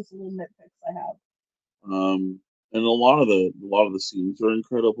one of those little nitpicks I have. And a lot of the scenes are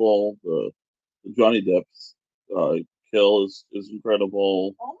incredible. The Johnny Depp's kill is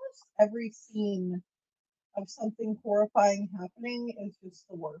incredible. Almost every scene of something horrifying happening is just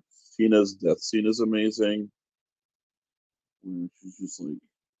the worst. Tina's death scene is amazing. She's just like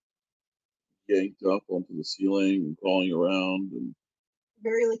yanked up onto the ceiling and crawling around, and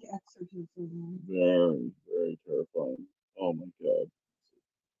very like exorcism. Very, very terrifying. Oh my god.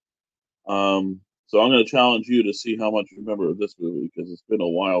 So I'm going to challenge you to see how much you remember of this movie because it's been a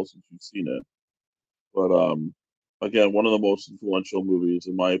while since you've seen it. But again, one of the most influential movies,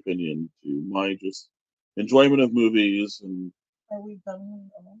 in my opinion, to my just enjoyment of movies and Are we done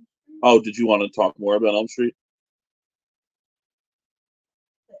with Elm Street? Oh, did you want to talk more about Elm Street?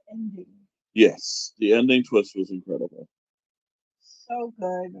 The ending. Yes, the ending twist was incredible. So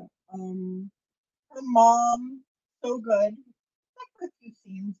good. Her mom, so good. Except for a few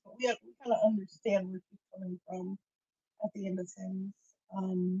scenes, but we kind of understand where she's coming from at the end of things.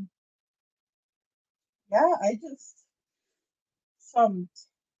 Um, yeah, I just some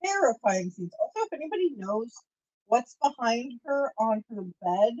terrifying scenes. Also, if anybody knows what's behind her on her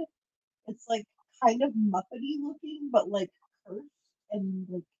bed, it's like kind of muppety looking, but like cursed and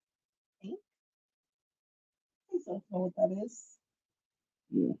like pink. Please don't know what that is.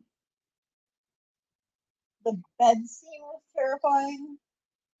 Yeah. The bed scene was terrifying,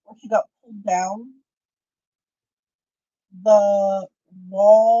 where she got pulled down. The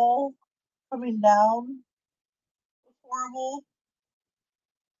wall coming down was horrible.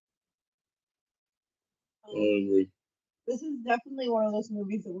 I Um, agree. this is definitely one of those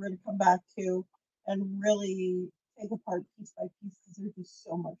movies that we're going to come back to and really take apart piece by piece because there's just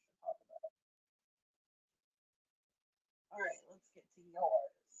so much to talk about. All right, let's get to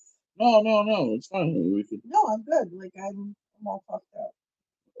yours. No, no, no. It's fine. We could. No, I'm good. Like I'm all fucked up.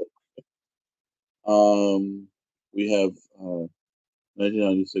 Um, we have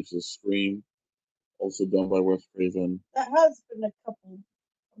 1996's Scream, also done by Wes Craven, That has been a couple of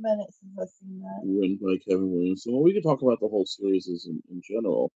minutes since I've seen that. written by Kevin Williamson. Well, we could talk about the whole series in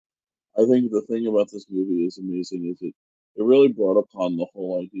general. I think the thing about this movie is amazing is it really brought upon the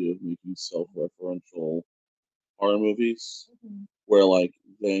whole idea of making self-referential horror movies, Mm-hmm. where like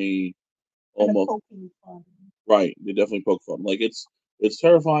they Kind of almost poking fun. right, they definitely poke fun. Like it's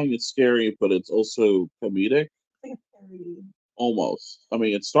terrifying, it's scary, but it's also comedic, It's like a parody. almost. I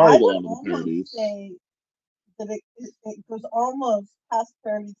mean, it I started a would lot of the almost parodies. say that it goes almost past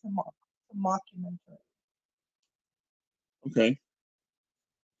parody to mockumentary. Okay,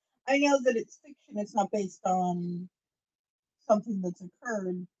 I know that it's fiction; it's not based on something that's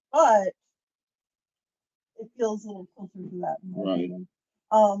occurred, but it feels a little closer to that in my right. opinion.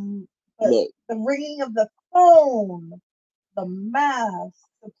 But Look, the ringing of the phone, the mask,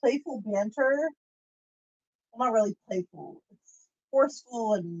 the playful banter, well, not really playful. It's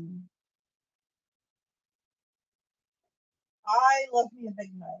forceful, and I love me a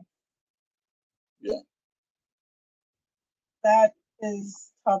big knife. yeah, That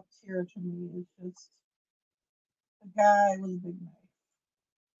is top tier to me. It's just the guy with a big knife.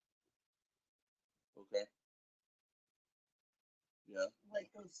 okay, yeah, Like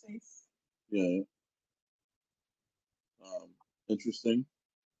Ghostface. yeah. Interesting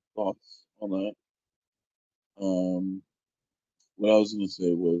thoughts on that. Um, what I was going to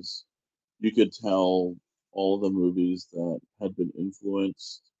say was you could tell all the movies that had been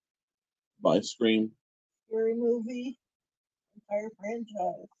influenced by Scream. Scary movie, entire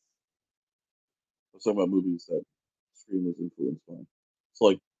franchise. I was talking about movies that Scream was influenced by. It's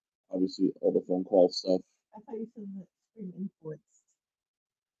like obviously all the phone call stuff, I thought you said that Scream influenced.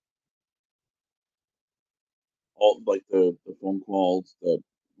 all like the phone calls that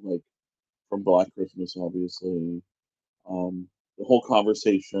like from Black Christmas, obviously. The whole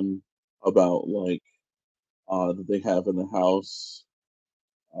conversation about like that they have in the house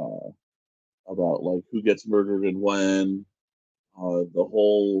uh, about like who gets murdered and when, the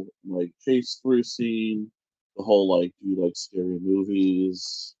whole like chase through scene, the whole like do you like scary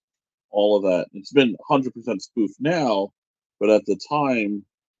movies, all of that. It's been 100% spoofed now, but at the time,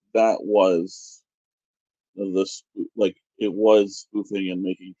 that was this like it was spoofing and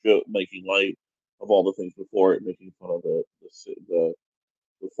making light of all the things before it, making fun of the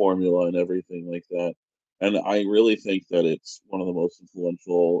formula and everything like that. And I really think that it's one of the most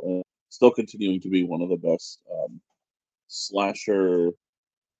influential and still continuing to be one of the best slasher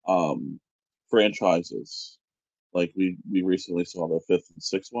um, franchises. Like we recently saw the fifth and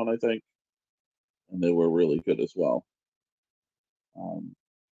sixth one, I think, and they were really good as well. Um,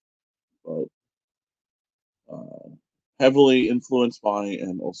 but uh, heavily influenced by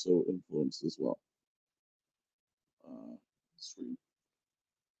and also influenced as well. Uh, Scream.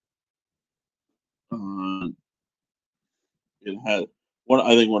 Uh, it had one.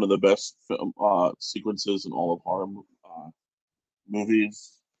 I think one of the best film sequences in all of horror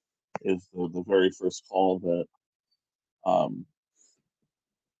movies is the very first call that um,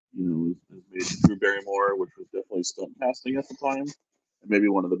 is made to Drew Barrymore, which was definitely stunt casting at the time, and maybe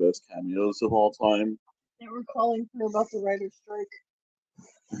one of the best cameos of all time. They were calling her about the writer's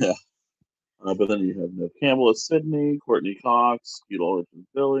strike. Yeah. But then you have Nev Campbell as Sydney, Courtney Cox, Skeet Ulrich as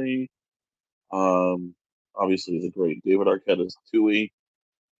Billy. Um, Obviously, the great David Arquette as Tui,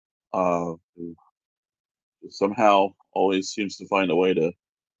 who somehow always seems to find a way to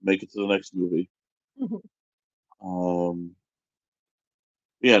make it to the next movie. Um,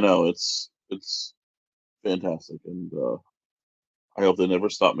 yeah, no, it's fantastic, and I hope they never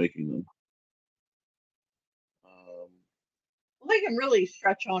stop making them. Um, Well, they can really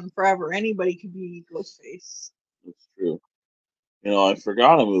stretch on forever. Anybody could be Ghostface. that's true. I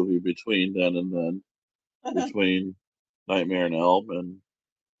forgot a movie between then and then, between Nightmare on Elm and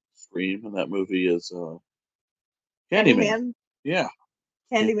Scream, and that movie is Candyman. Candyman. Yeah,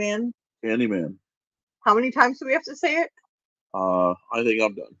 Can- Candyman. Candyman. How many times do we have to say it? I think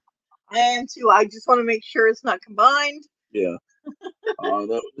I'm done. I am too. I just want to make sure it's not combined. Yeah.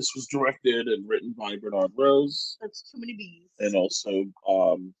 This was directed and written by Bernard Rose, That's too many and bees. also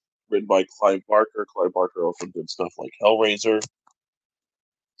written by Clive Barker. Clive Barker also did stuff like Hellraiser,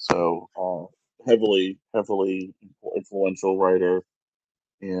 so heavily influential writer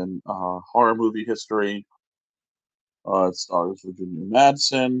in horror movie history. It stars Virginia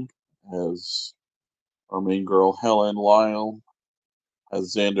Madsen as our main girl Helen Lyle,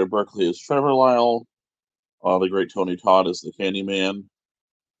 as Xander Berkeley as Trevor Lyle, the great Tony Todd as the Candyman.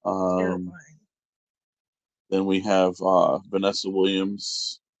 Um, Terrifying. then we have Vanessa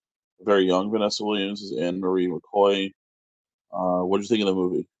Williams, very young Vanessa Williams as Anne Marie McCoy. What did you think of the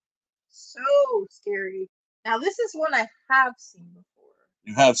movie? So scary. Now, this is one I have seen before.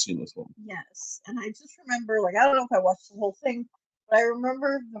 You have seen this one. Yes. And I just remember, like, I don't know if I watched the whole thing, but I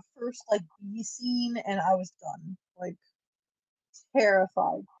remember the first, like, bee scene and I was done. Like,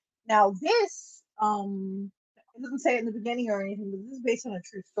 terrified. Now, this, it doesn't say it in the beginning or anything, but this is based on a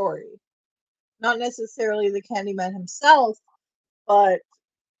true story. Not necessarily the Candyman himself, but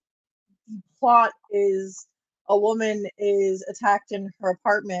the plot is a woman is attacked in her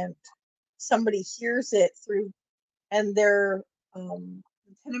apartment. Somebody hears it through, and their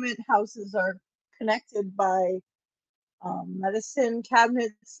tenement houses are connected by medicine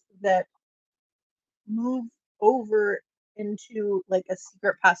cabinets that move over into like a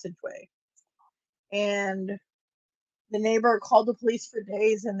secret passageway. And the neighbor called the police for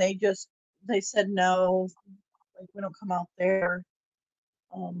days, and they said no, like we don't come out there.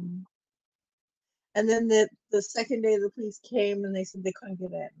 Um, and then the second day the police came and they said they couldn't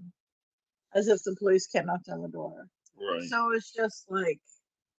get in, as if the police can't knock down the door. Right. So it's just like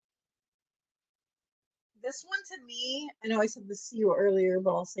this one to me. I know I said this to you earlier,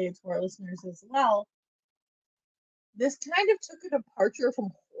 but I'll say it to our listeners as well. This kind of took a departure from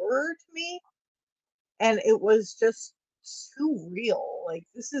horror to me, and it was just too real. Like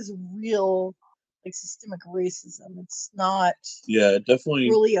this is real, like systemic racism. It's not Yeah, definitely,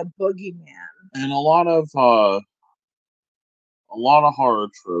 really a boogeyman. and a lot of horror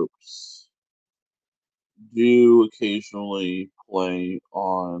tropes do occasionally play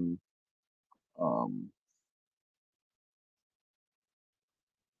on um,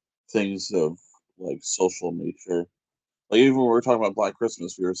 things of like social nature. Like even when we were talking about Black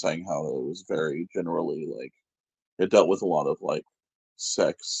Christmas, we were saying how it was very generally like it dealt with a lot of like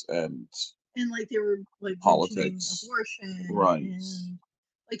sex and And like they were like mentioning politics. abortion Right. and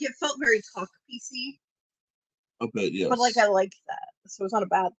like it felt very talk piecey, A bit, but like I yes. liked that, so it's not a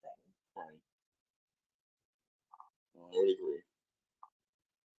bad thing. Right. No, I would agree.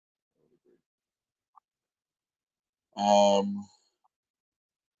 I would agree.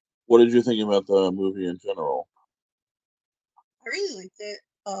 What did you think about the movie in general? I really liked it.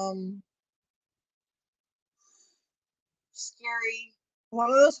 Scary. One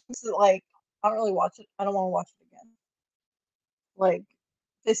of those things that like I don't really watch it. I don't want to watch it again. Like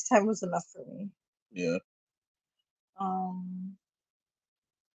this time was enough for me. Yeah, it Um,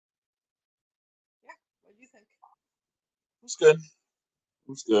 yeah. What do you think? was good. It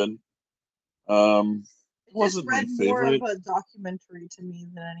was good. It It just wasn't my read more of favorite. a documentary to me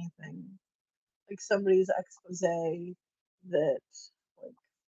than anything. Like somebody's expose that like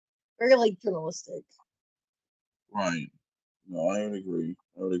very like journalistic. Right. No, I would agree.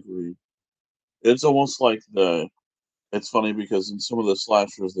 I would agree. It's almost like it's funny because in some of the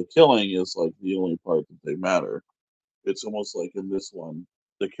slashers, the killing is like the only part that they matter. It's almost like in this one,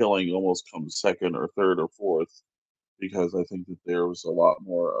 the killing almost comes second or third or fourth because I think that there was a lot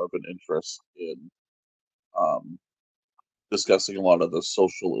more of an interest in um, discussing a lot of the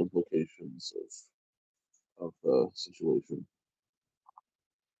social implications of the situation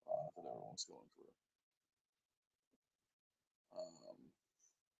that everyone's going through.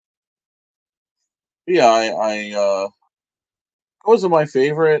 Yeah, it wasn't my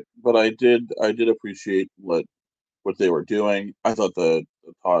favorite, but I did appreciate what they were doing. I thought the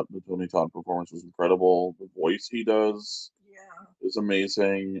Tony Todd performance was incredible. The voice he does Yeah. is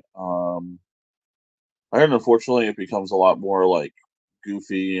amazing. I heard unfortunately it becomes a lot more like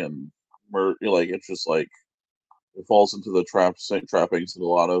goofy and like it's just like it falls into the same trappings that a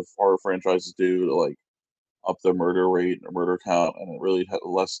lot of horror franchises do to like up the murder rate or murder count, and it really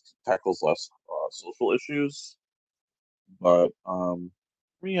less tackles less social issues. But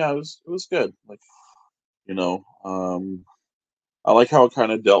yeah, it was good. Like you know, I like how it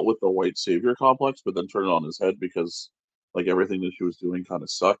kind of dealt with the white savior complex, but then turned it on his head because like everything that she was doing kind of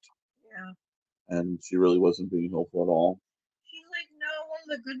sucked, Yeah. and she really wasn't being helpful at all. She's like, no, one of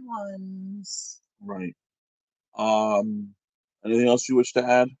the good ones. Right. Um, anything else you wish to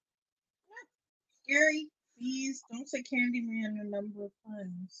add? Scary, please don't say Candyman a number of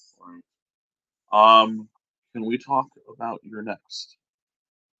times. Right. Um, can we talk about your next?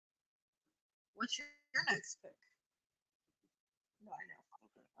 What's your next pick? No,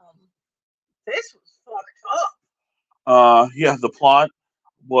 I know. This was fucked up. Yeah, the plot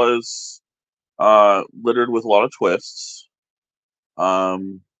was littered with a lot of twists.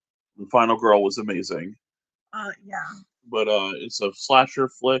 Um, the final girl was amazing, Yeah. but it's a slasher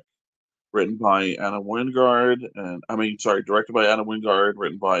flick written by Anna Wingard, and I mean, sorry, directed by Anna Wingard,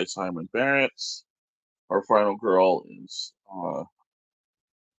 written by Simon Barrett. Our final girl is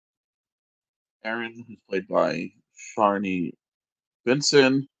Erin, who's played by Sharni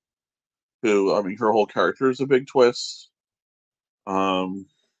Vinson, who I mean, her whole character is a big twist. Um,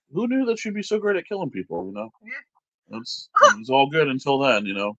 who knew that she'd be so great at killing people? It was all good until then,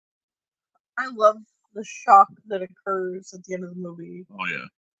 I love the shock that occurs at the end of the movie. Oh yeah,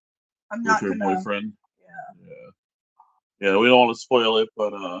 I'm with not her gonna. boyfriend. Yeah. Yeah, yeah. We don't want to spoil it,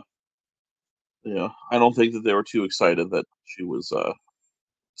 but yeah, I don't think that they were too excited that she was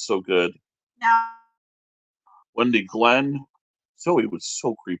so good. Now, Wendy Glenn, Zoe was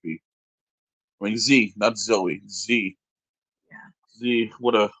so creepy. I mean Z, not Zoe, Z. yeah. Z,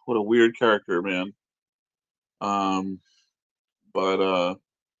 what a weird character, man. Um, but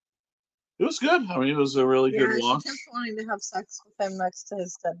it was good. I mean, it was a really good Yeah, she watch. kept wanting to have sex with him next to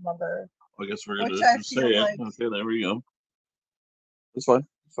his dead mother, I guess we're which gonna I just say feel it. like, Okay, there we go. It's fine.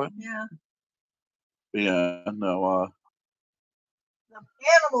 It's fine. yeah, But yeah, no. the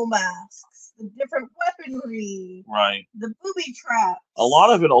animal masks, the different weaponry, Right. the booby A lot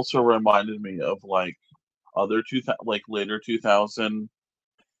traps, of it also reminded me of like other like later 2000.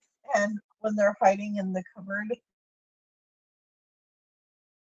 and when they're hiding in the cupboard,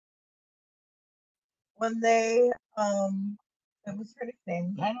 when they, it was her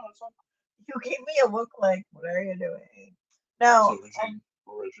nickname. I know it's fine. You gave me a look like, what are you doing? It's No, original.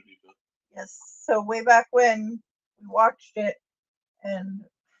 Original. yes. So way back when we watched it, and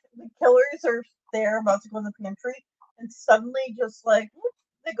the killers are there about to go in the pantry, and suddenly just like whoop,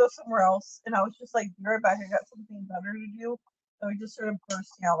 they go somewhere else, and I was just like, "Be right back. I got something better to do." And we just started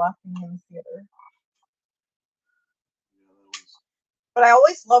bursting out laughing in the theater. Yeah, that was. But I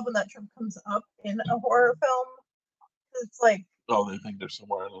always love when that term comes up in a horror film. It's like, Oh, they think they're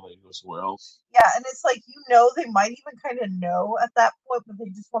somewhere and then they go somewhere else. yeah, and it's like they might even kind of know at that point, but they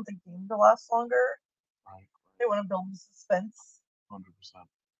just want the game to last longer. Right. They want to build the suspense. 100%.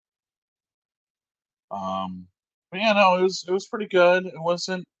 But yeah, no, it was pretty good. It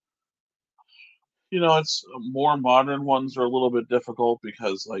wasn't. It's more modern ones are a little bit difficult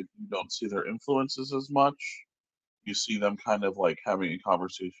because like you don't see their influences as much. You see them kind of like having a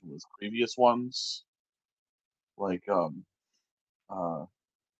conversation with previous ones. Like uh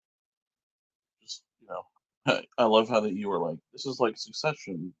just I love how that you were like, this is like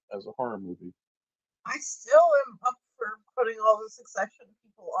Succession as a horror movie. I still am up for putting all the Succession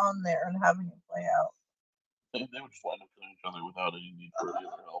people on there and having it play out. They would just wind up killing each other without any need for any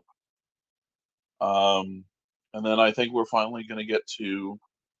other help. Um and then I think we're finally gonna get to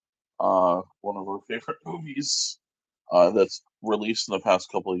one of our favorite movies that's released in the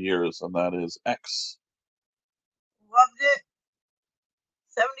past couple of years, and that is X. Loved it.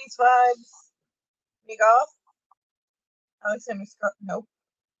 70s vibes. Big off. Alexander Scott. Nope.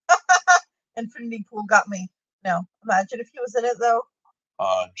 Infinity Pool got me. No. Imagine if he was in it, though.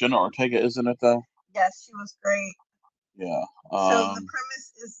 Jenna Ortega isn't it though? Yes, she was great. Yeah. So the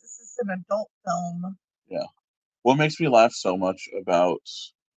premise is this is an adult film. Yeah. What makes me laugh so much about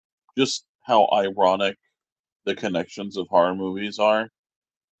just how ironic the connections of horror movies are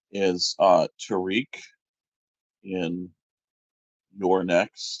is Tariq in Your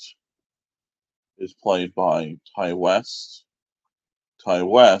Next is played by Ty West. Ty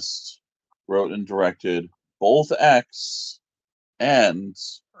West wrote and directed both X and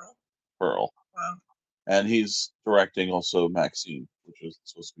Pearl. Pearl. Wow. And he's directing also Maxine, which is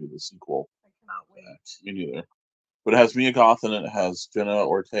supposed to be the sequel I cannot to wait. X. Me neither. But it has Mia Goth in it. It has Jenna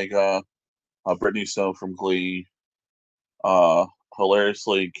Ortega. Brittany Snow from Glee. Uh,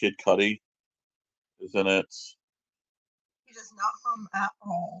 Hilariously, Kid Cudi is in it. He does not hum at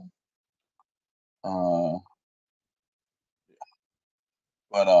all. Uh,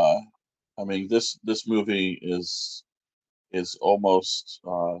 but I mean, this movie is almost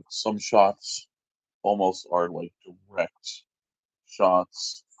some shots almost are like direct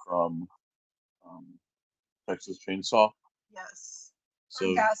shots from um, Texas Chainsaw. Yes. Our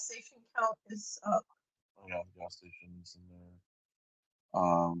So gas station count is up. yeah, gas stations in there.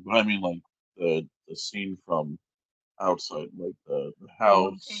 But I mean like the scene from outside, like the The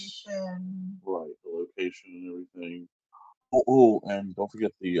house, location. right? The location and everything. Oh, and don't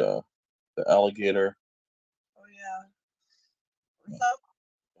forget the alligator. Oh yeah. Yeah, What's up?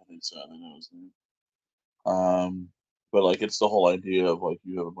 I think that was his name. But like it's the whole idea of like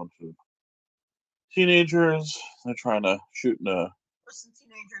you have a bunch of teenagers. They're trying to shoot in a Listen,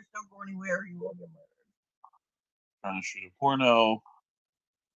 teenagers, don't go anywhere. You will get murdered. trying to shoot a porno,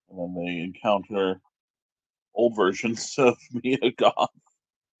 and then they encounter old versions of Mia Goth,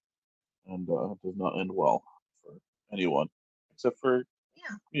 and it does not end well for anyone except for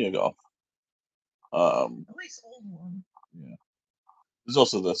Yeah, Mia Goth. Um, at least old one. yeah. There's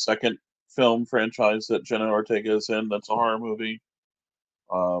also the second film franchise that Jenna Ortega is in. That's a horror movie.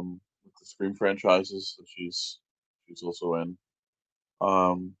 With the Scream franchises that she's also in.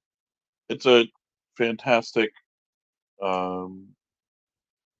 Um, it's a fantastic. Um,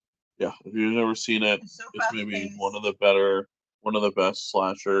 yeah, if you've never seen it, It's so it's fast maybe paced. one of the best It's so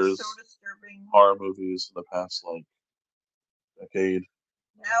slashers disturbing. horror movies in the past like decade.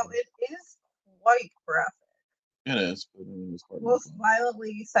 Now it is quite graphic. It is, but I mean, it's quite Most well.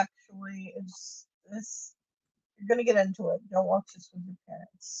 violently, sexually. It's this. You're gonna get into it. Don't watch this with your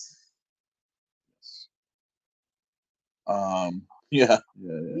parents. Yes. Yeah, yeah,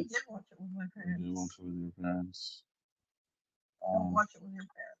 yeah. We did watch it with my We do watch parents. it with your parents. Don't Um, watch it with your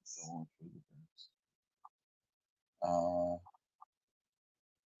don't parents. watch it with your parents. Uh,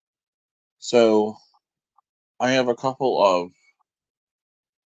 so I have a couple of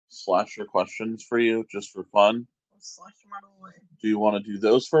slasher questions for you, just for fun. Let's slash them out of the way. Do you want to do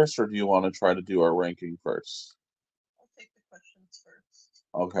those first, or do you want to try to do our ranking first? I'll take the questions first.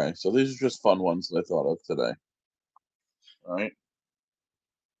 Okay, so these are just fun ones that I thought of today. All right,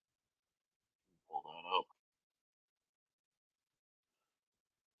 pull that up.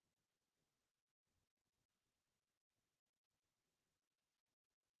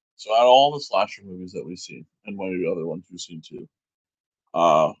 So out of all the slasher movies that we've seen, and maybe other ones we've seen too,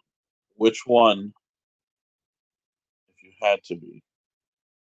 uh, which one, if you had to be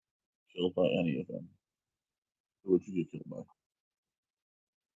killed by any of them, who would you get killed by?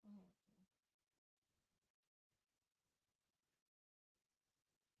 Mm,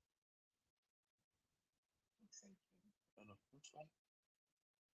 I don't know, which one?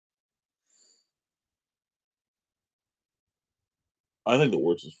 I think the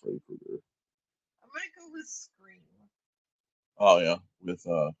worst is Freddy Krueger. I'm gonna go with Scream. Oh yeah, with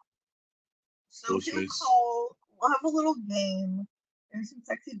So he'll Ghostface. call. We'll have a little game. There's some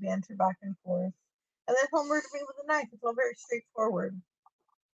sexy banter back and forth, and then he'll murder me with a knife. It's all very straightforward.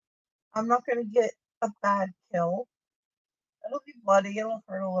 I'm not gonna get a bad kill. It'll be bloody. It'll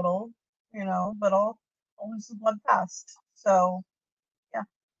hurt a little, but I'll lose the blood fast. So yeah,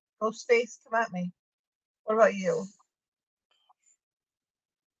 Ghostface, come at me. What about you?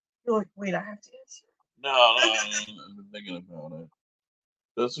 You're like, wait, I have to answer. No, no, I've been thinking about it.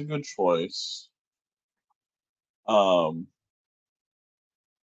 That's a good choice. Um,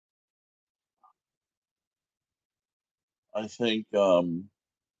 I think I'm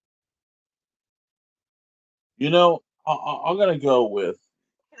gonna go with.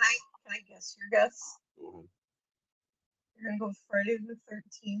 Can I guess your guess? You're gonna go with Friday the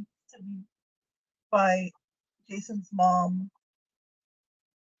 13th to be by Jason's mom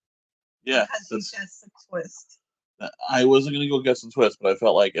Yeah, because you that's. guessed the twist. I wasn't gonna go guess the twist, but I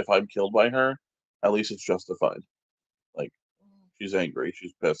felt like if I'm killed by her, at least it's justified. Like Mm. she's angry,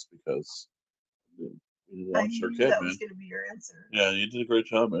 she's pissed because you I lost her knew kid, that was man. gonna be your answer. Yeah, you did a great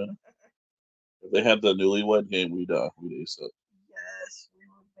job, man. If they had the newlywed game, we'd ace it. Yes, we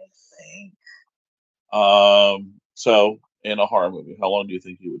would make bank. So in a horror movie, how long do you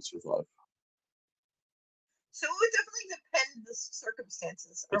think you would survive? So it would definitely depend the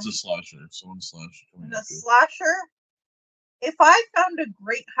circumstances. Are It's a we slasher, someone slash coming in a at you. slasher? If I found a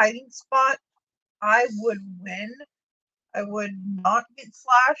great hiding spot, I would win. I would not get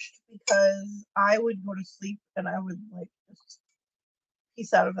slashed because I would go to sleep and I would like just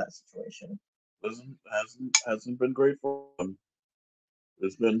piece out of that situation. Hasn't been great for them.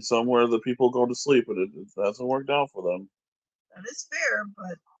 There's been somewhere that people go to sleep, and it hasn't worked out for them. That is fair,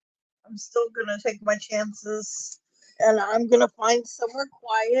 but I'm still gonna take my chances, and I'm gonna find somewhere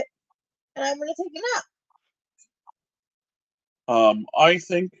quiet, and I'm gonna take a nap. I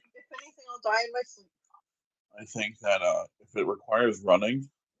think If anything, I'll die in my sleep. that if it requires running,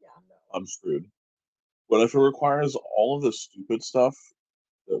 Yeah, no. I'm screwed. But if it requires all of the stupid stuff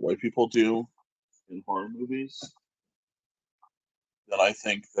that white people do in horror movies, then I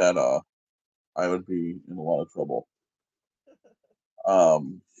think that I would be in a lot of trouble.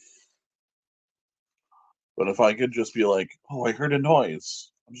 Um, but if I could just be like, "Oh, I heard a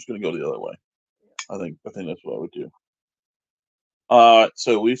noise," I'm just gonna go the other way. I think that's what I would do.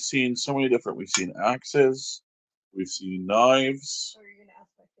 So we've seen so many different. We've seen axes, we've seen knives, So are you gonna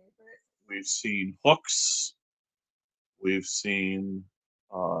ask my favorite? we've seen hooks, we've seen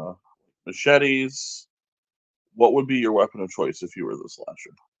uh, machetes. What would be your weapon of choice if you were the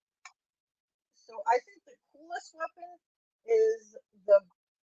slasher? So I think the coolest weapon is the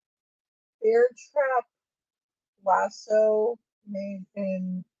bear trap lasso made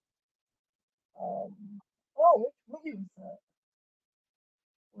in which movie was that?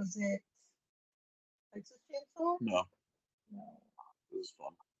 Was it Texas Chainsaw? No, No. it was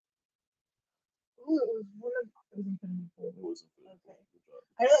fun. Ooh, it was one of it was Infinity Pool. It wasn't good. Okay.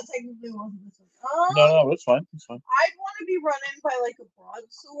 I know that technically wasn't this one. No, it's fine. It's fine. I'd want to be running by like a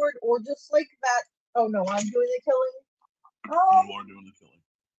broadsword or just like that. Oh no, I'm doing the killing. You are doing the killing.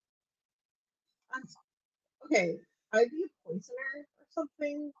 I'm, okay. I'd be a poisoner or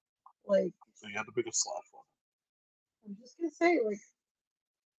something. Like So you have to pick a slash one. I'm just gonna say like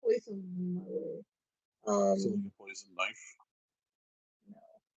poison my way. So like a poison knife.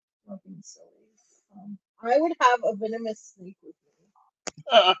 No, nothing silly. I would have a venomous snake with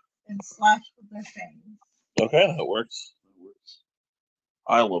me and slash with their fangs. Okay, that works. That works.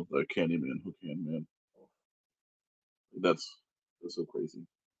 I love the Candyman who can man. That's that's so crazy.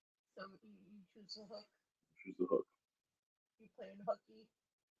 So you choose a hook. She's the hook. You play in hooky,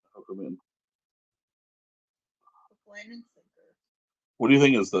 Hook him in. hook, line, and sinker. What do you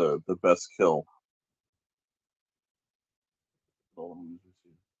think is the best kill? Oh, I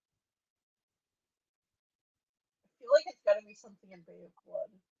feel like it's gotta be something in Bay of Blood.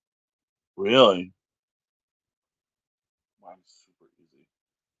 really? Mine's super easy.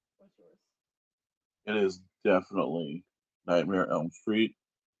 What's yours? It is definitely Nightmare on Elm Street.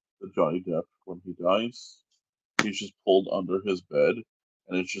 The Johnny Depp when he dies. He's just pulled under his bed,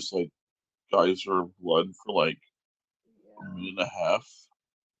 and it's just like geyser of blood for like a Yeah. minute and a half.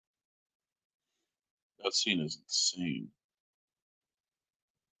 That scene is insane.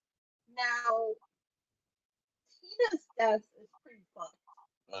 Now, Tina's death is pretty fucked.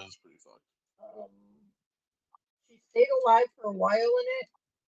 That is pretty fucked. Um, she stayed alive for a while in it,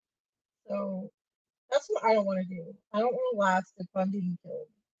 so that's what I don't want to do. I don't want to last if I'm being killed.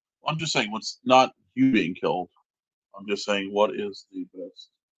 I'm just saying, what's not you being killed. I'm just saying, what is the best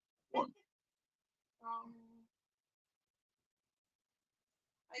one? Um,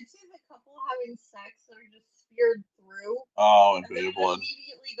 I'd say the couple having sex that are just speared through, Oh, and and then Bay it of Blood.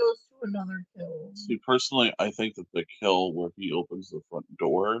 immediately goes to another kill. See, personally, I think that the kill where he opens the front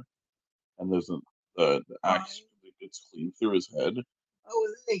door and there's the axe that gets clean through his head. Oh,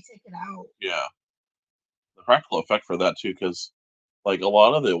 and then they take it out. Yeah, the practical effect for that too, because like a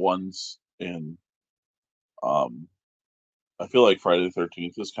lot of the ones in, um, I feel like Friday the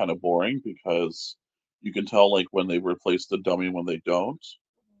 13th is kind of boring because you can tell like when they replace the dummy when they don't.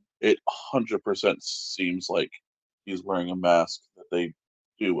 It 100% seems like he's wearing a mask that they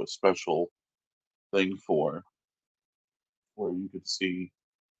do a special thing for, where you could see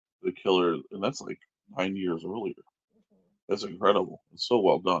the killer, and that's like 9 years earlier. That's incredible. It's so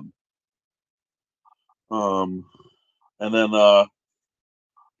well done. Um, and then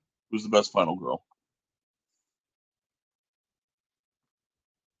who's the best final girl?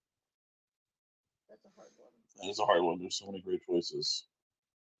 That's a hard one. That is a hard one. There's so many great choices.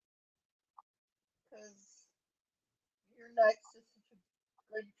 Because your next is such a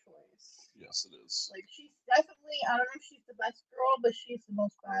good choice. Yes, it is. Like she's definitely, I don't know if she's the best girl, but she's the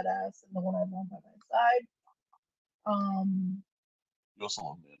most badass and the one I want by my side. Um, You also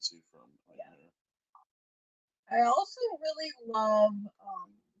love Nancy from yeah. Nightmare. I also really love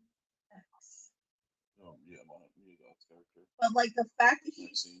X. Oh yeah, my dad's character. But like the fact that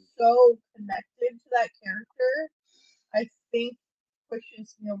she's so connected to that character, I think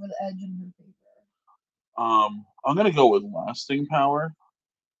pushes me over the edge in her favor. I'm gonna go with lasting power.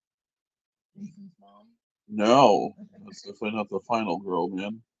 Jason's mom. No, that's definitely not the final girl,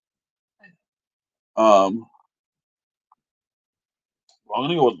 man. Um, I'm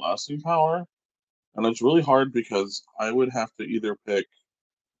gonna go with lasting power, and it's really hard because I would have to either pick.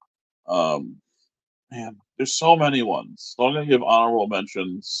 Um, Man, there's so many ones. So I'm gonna give honorable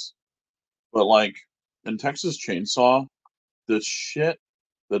mentions, but like in Texas Chainsaw, the shit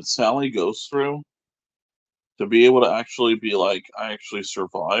that Sally goes through to be able to actually be like, I actually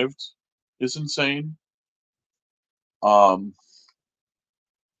survived, is insane. Um,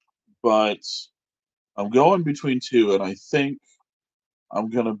 but I'm going between two, and I think I'm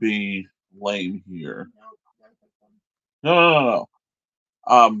gonna be lame here. No, no, no,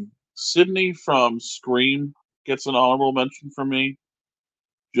 no. Sydney from Scream gets an honorable mention from me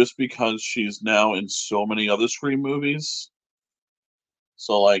just because she's now in so many other Scream movies.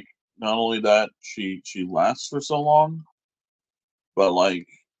 So like, not only that she lasts for so long, but like,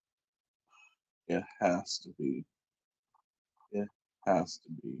 it has to be, it has to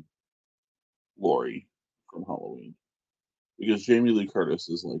be Laurie from Halloween because Jamie Lee Curtis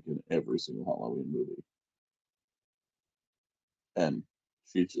is like in every single Halloween movie, and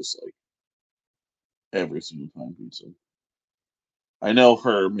she's just like every single time beats her. I know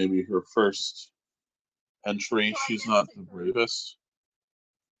her maybe her first entry, she's not the bravest.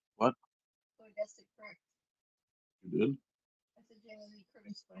 What So I guess it correct. you did? I said Jamie Lee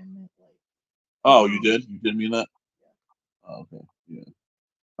Curtis, but I meant like. Oh, you did? You did mean that? Yeah. Oh, okay, yeah.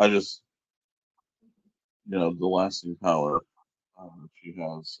 I just the lasting power she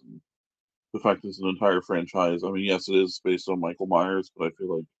has, and the fact it's an entire franchise. I mean, yes, it is based on Michael Myers, but I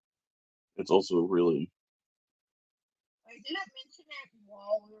feel like it's also really I didn't mention it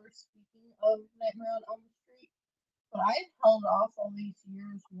while we were speaking of Nightmare on Elm Street, but I held off all these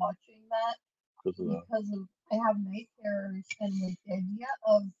years watching that because of that. because of I have night terrors and like the idea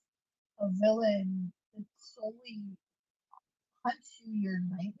of a villain that solely hunts you your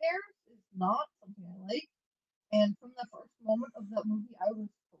nightmares is not something I like. And from the first moment of that movie, I was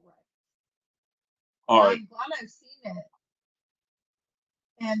correct. All And right, I'm glad I've seen it.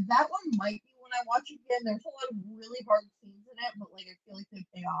 And that one might be when I watch it again. There's a lot of really hard scenes in it, but like I feel like they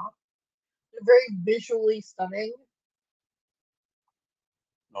pay off. They're very visually stunning.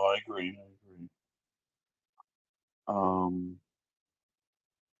 no, I agree. I agree. Um,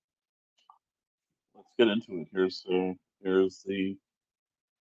 let's get into it. Here's the. We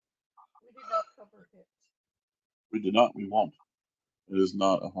did not cover it. We did not. We won't. It is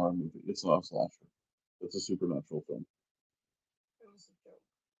not a horror movie. It's not a slasher. It's a supernatural film. It was a joke.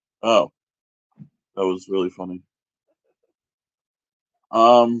 Oh, that was really funny.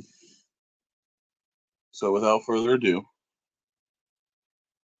 Um, so without further ado,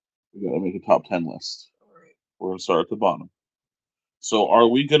 we gotta make a top 10 list. All right. We're gonna start at the bottom. So are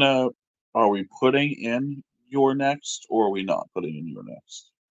we putting in your next or are we not putting in your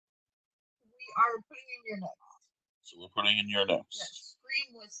next? We are putting in your next. So we're putting in your next. Yes,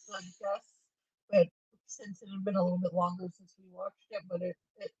 Scream was the guess, but since it had been a little bit longer since we watched it, but it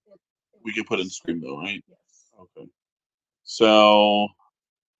We can put in Scream though, right? yes. Okay. So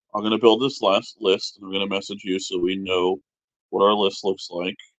I'm gonna build this last list and I'm gonna message you so we know what our list looks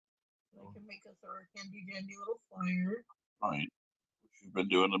like. I can make us our handy dandy little flyer. All right. You've been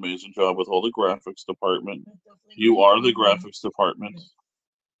doing an amazing job with all the graphics department. That definitely You needs are the improvement. graphics department. Yes.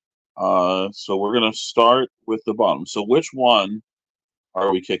 So we're gonna start with the bottom. So which one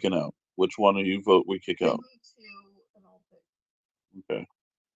are we kicking out? Which one do you vote we kick Give out? me two and I'll pick. Okay.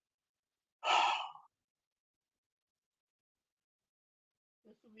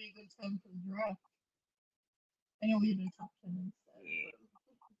 This would be a good time for the draft. I know we did a top 10 instead.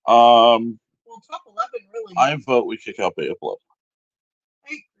 Um, Well, top 11, really. I vote we kick out Bay of Blood.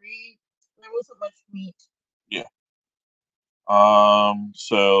 I agree. There wasn't much meat. Yeah. It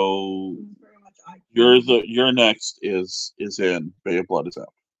So was very much eye candy. your next is in Bay of Blood is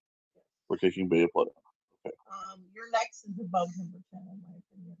out. Yes. We're kicking Bay of Blood out. Okay. Your next is above number 10, in my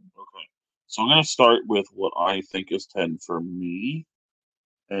opinion. Okay. So I'm gonna start with what I think is 10 for me,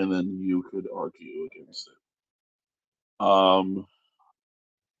 and then you could argue Okay. against it.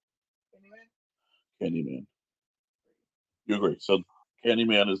 Anyway? Candyman. You agree? So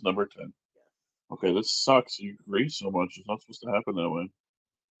Candyman is number 10. Yes. Okay, this sucks. You agree so much. It's not supposed to happen that way.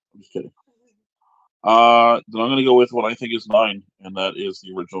 I'm just kidding. Then I'm gonna go with what I think is 9, and that is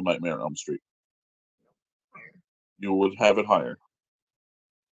the original Nightmare on Elm Street. Higher. You would have it higher.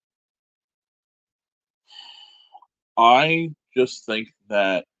 I just think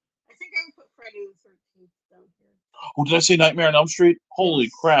that. I think I would put Friday the 13th down here. Oh, did I say Nightmare on Elm Street? Holy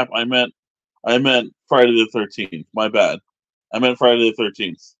Yes. crap! I meant Friday the 13th. My bad. I meant Friday the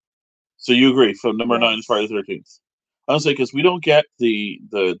 13th. So you agree? So number 9 is Friday Yes. the 13th. I was like, because we don't get the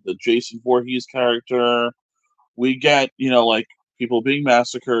Jason Voorhees character. We get like people being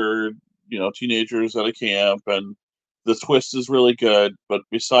massacred, teenagers at a camp, and the twist is really good. But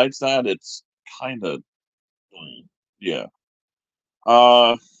besides that, it's kind of, yeah.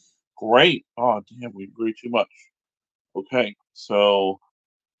 Uh, Great. Oh, damn, we agree too much. Okay, so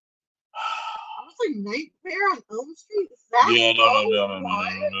I was like, Nightmare on Elm Street? Is that yeah, no, no, low? no, no, no, no, no,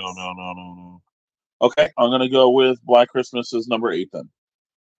 What? no, no, no, no, no. Okay, I'm gonna go with Black Christmas as number 8 then.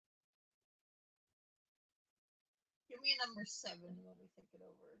 Give me a number 7 and let me think it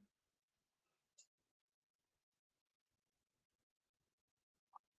over.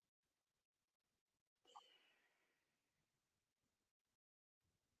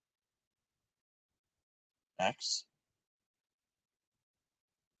 X.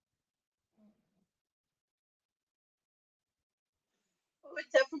 I would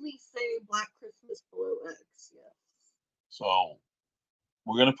definitely say Black Christmas below X, yes. So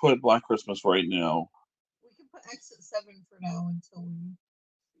we're gonna put Black Christmas right now. We can put X at 7 for now until we.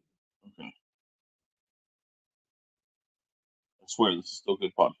 Okay. I swear this is still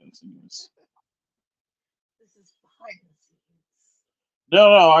good podcast. Anyways. This is behind the scenes. No,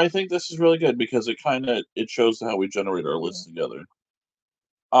 no, I think this is really good because it shows how we generate our Yeah. list together.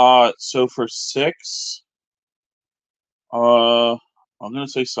 So for 6, I'm gonna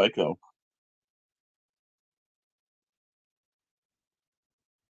say Psycho.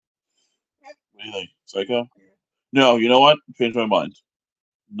 What do you think? Psycho? No, you know what? Change my mind.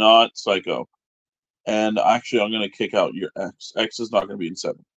 Not Psycho. And actually, I'm gonna kick out your X. X is not gonna be in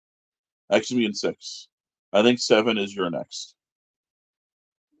 7. X will be in 6. I think 7 is your next.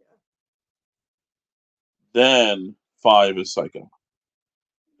 Yeah. Then 5 is Psycho.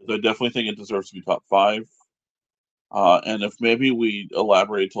 I definitely think it deserves to be top 5. And if maybe we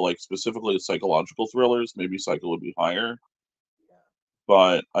elaborate to like specifically psychological thrillers, maybe Psycho would be higher. Yeah.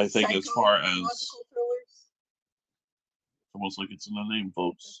 But I think as far as Psychological thrillers. it's almost like it's in the name,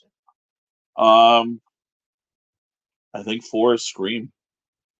 folks. Um, I think 4 is Scream.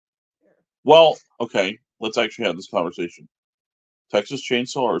 Yeah. Well, okay, let's actually have this conversation. Texas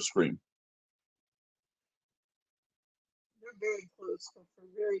Chainsaw or Scream? They're very close, but for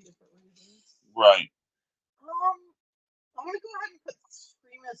very different reasons. Right. I'm gonna go ahead and put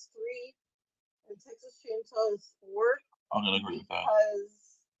Scream as 3 and Texas Chainsaw is 4 I'm gonna agree with that.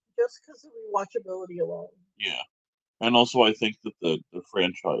 Because of rewatchability alone. Yeah. And also, I think that the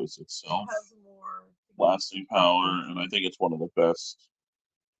franchise itself It has more lasting power, and I think it's one of the best.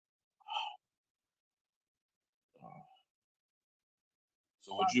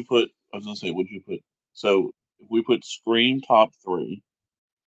 So would you put? I was gonna say, would you put? So if we put Scream top 3,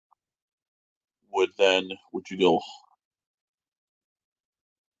 would you go?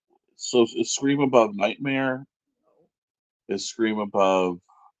 So is Scream above Nightmare? No, Is Scream above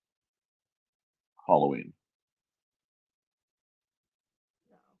Halloween?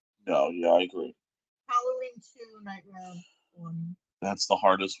 no. No, yeah, I agree. Halloween 2, Nightmare 1. That's the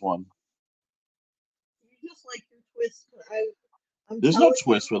hardest one. You just like your twist, but I'm There's no telling you,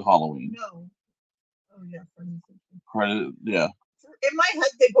 twist with Halloween. no. Oh yeah, for instance. Right? Yeah, In my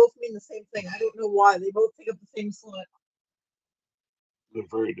head, they both mean the same thing. I don't know why. They both take up the same slot. they're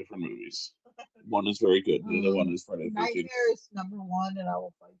very different movies. One is very good. The other one is Friday the 13th. Nightmare is number 1, and I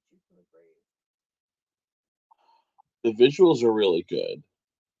will fight you for the grave. The visuals are really good.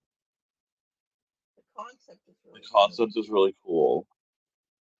 The concept is The really concept good. is really cool.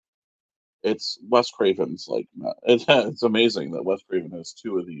 It's Wes Craven's like it's amazing that Wes Craven has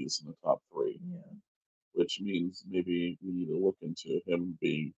 2 of these in the top 3, Yeah. which means maybe we need to look into him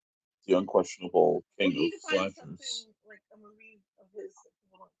being the unquestionable We king of need to find slashers. something like a movie of his that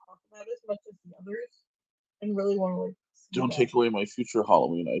people don't talk about as much as the others, and really want to like see Don't that. take away my future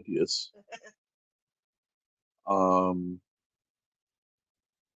Halloween ideas. Um,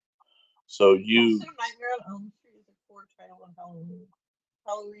 so you, Also, Nightmare on Elm Street is a core title on Halloween.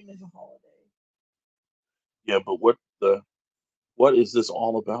 Halloween is a holiday. yeah, but what is this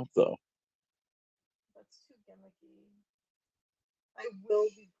all about though? That's too gimmicky. I will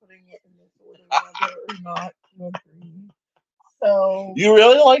be putting it in this order whether or not you agree. So, You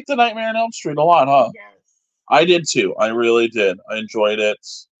really liked the Nightmare on Elm Street a lot, huh? yes. I did too. I really did. I enjoyed it.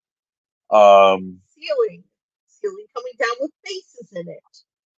 Um, Ceiling coming down with faces in it.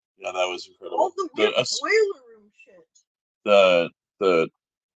 yeah, that was All incredible. the weird boiler room shit. The the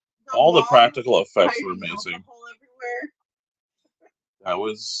The all the mom practical effects were hiding amazing. alcohol everywhere. That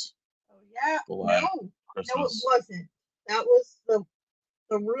was Oh yeah. Black No, it Christmas. wasn't. That was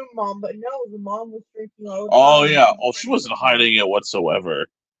the room mom, but no, the mom was drinking all the Oh time. yeah. She was Oh, she afraid of wasn't something. hiding it whatsoever.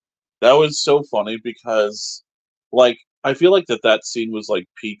 That was so funny because, like, I feel like that scene was like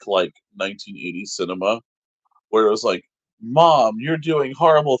peak like 1980s cinema, where it was like Mom, you're doing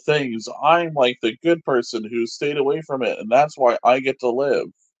horrible things. I'm like the good person who stayed away from it, and that's why I get to live.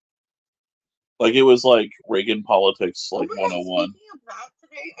 Like it was like Reagan politics, Oh like my god, 101. speaking of that,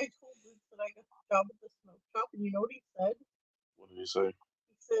 today I told Luke that I got the job at the smoke shop, and you know what he said? What did he say?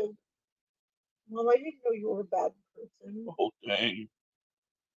 He said, Mom, I didn't know you were a bad person. Oh, dang.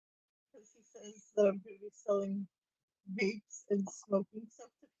 Because he says that I'm going to be selling vapes and smoking stuff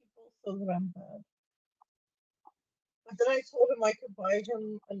to people so that I'm bad. But then I told him I could buy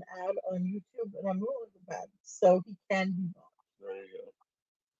him an ad on YouTube, and I'm no longer bad, so he can be bought. There you go.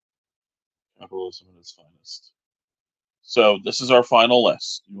 Capitalism at its finest. So this is our final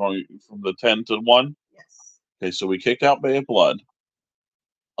list. You want from the 10 to 1? Yes. Okay, so we kicked out Bay of Blood.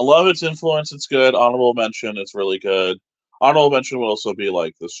 I love its influence. It's good. Honorable mention. It's really good. Honorable mention would also be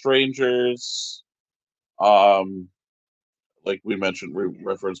like The Strangers. Um, like we mentioned,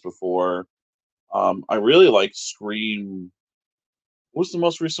 referenced before. I really like Scream. What was the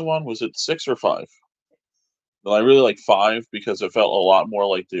most recent one? Was it 6 or 5? Well, I really like 5 because it felt a lot more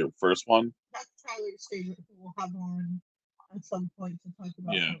like the first one. That's Tyler's favorite, who we'll have on at some point to talk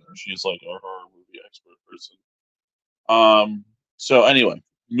about Yeah, horror. she's like our horror movie expert person. So anyway,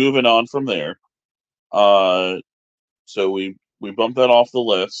 moving on from there. Uh, so we bumped that off the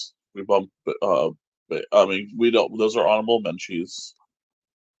list. We bumped. I mean, we don't. Those are honorable mentions.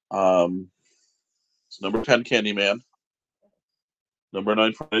 Um, so number 10, Candyman. Number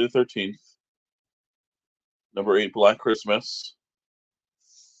 9, Friday the 13th. Number 8, Black Christmas.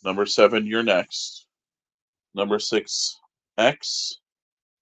 Number 7, You're Next. Number 6, X.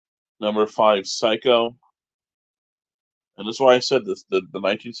 Number 5, Psycho. And that's why I said this: the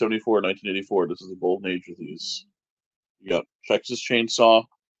 1974, 1984. This is the golden age of these. You got Texas Chainsaw,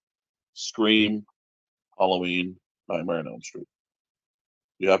 Scream, Halloween, Nightmare on Elm Street.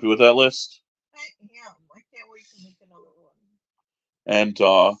 You happy with that list? I am. I can't wait to make another one.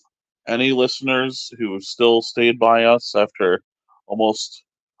 And any listeners who have still stayed by us after almost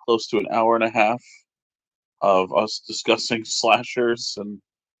close to an hour and a half of us discussing slashers, and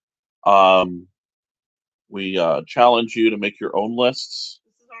um, we challenge you to make your own lists.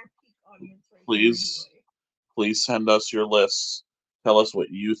 This is our peak audience right Please, here, anyway. please send us your lists. Tell us what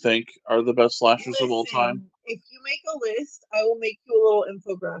you think are the best slashers of all time. Listen, if you make a list, I will make you a little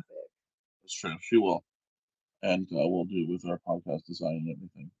infographic. That's true. She will, and we'll do it with our podcast design and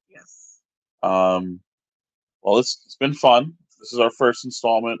everything. Yes. Um, well, it's been fun. This is our first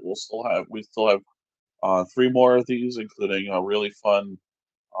installment. We still have 3 more of these, including a really fun.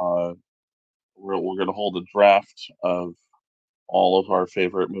 Uh, we're going to hold a draft of all of our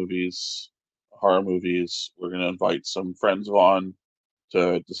favorite movies, horror movies. We're going to invite some friends on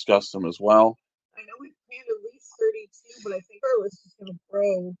to discuss them as well. I know we've planned at least 32, but I think our list is going to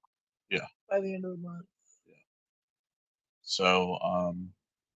grow Yeah. by the end of the month. Yeah. So,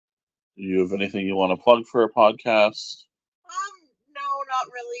 do you have anything you want to plug for a podcast? No,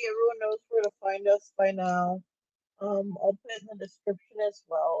 not really. Everyone knows where to find us by now. I'll put it in the description as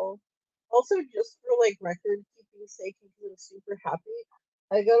well. Also, just for like record keeping sake, because I'm super happy,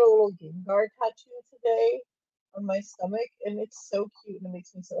 I got a little Gengar tattoo today on my stomach, and it's so cute and it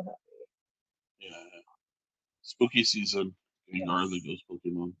makes me so happy. Yeah. Spooky season. Getting Yes. are the ghost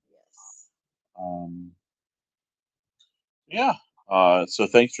Pokemon. Yes. Um, yeah. So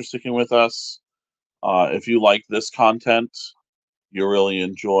thanks for sticking with us. If you like this content, you'll really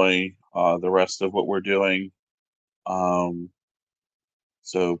enjoy the rest of what we're doing. Um,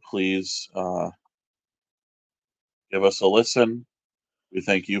 so please give us a listen. We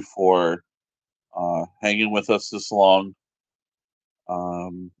thank you for hanging with us this long.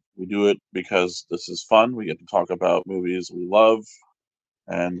 We do it because this is fun. We get to talk about movies we love,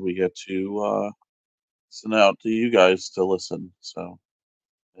 and we get to send out to you guys to listen. So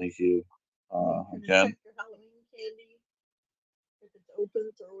thank you again. Check your Halloween candy. If it's open,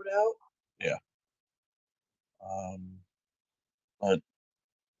 throw it out. Yeah. But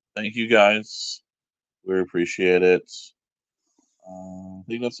thank you guys. We appreciate it. I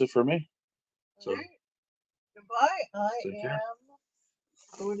think that's it for me. All So right. Goodbye. I take care.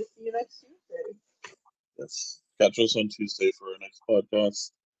 am going to see you next Tuesday. Yes. Catch us on Tuesday for our next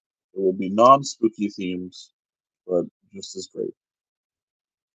podcast. It will be non-spooky themes, but just as great.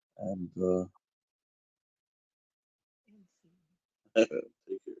 And take care.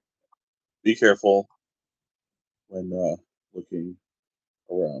 Be careful when looking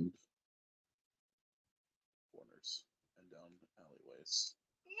around corners and down alleyways.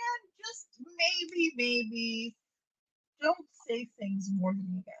 And just maybe don't say things more than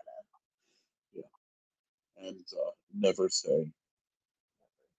you gotta. Yeah. And never say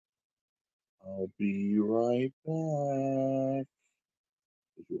I'll be right back.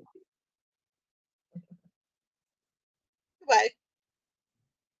 Goodbye.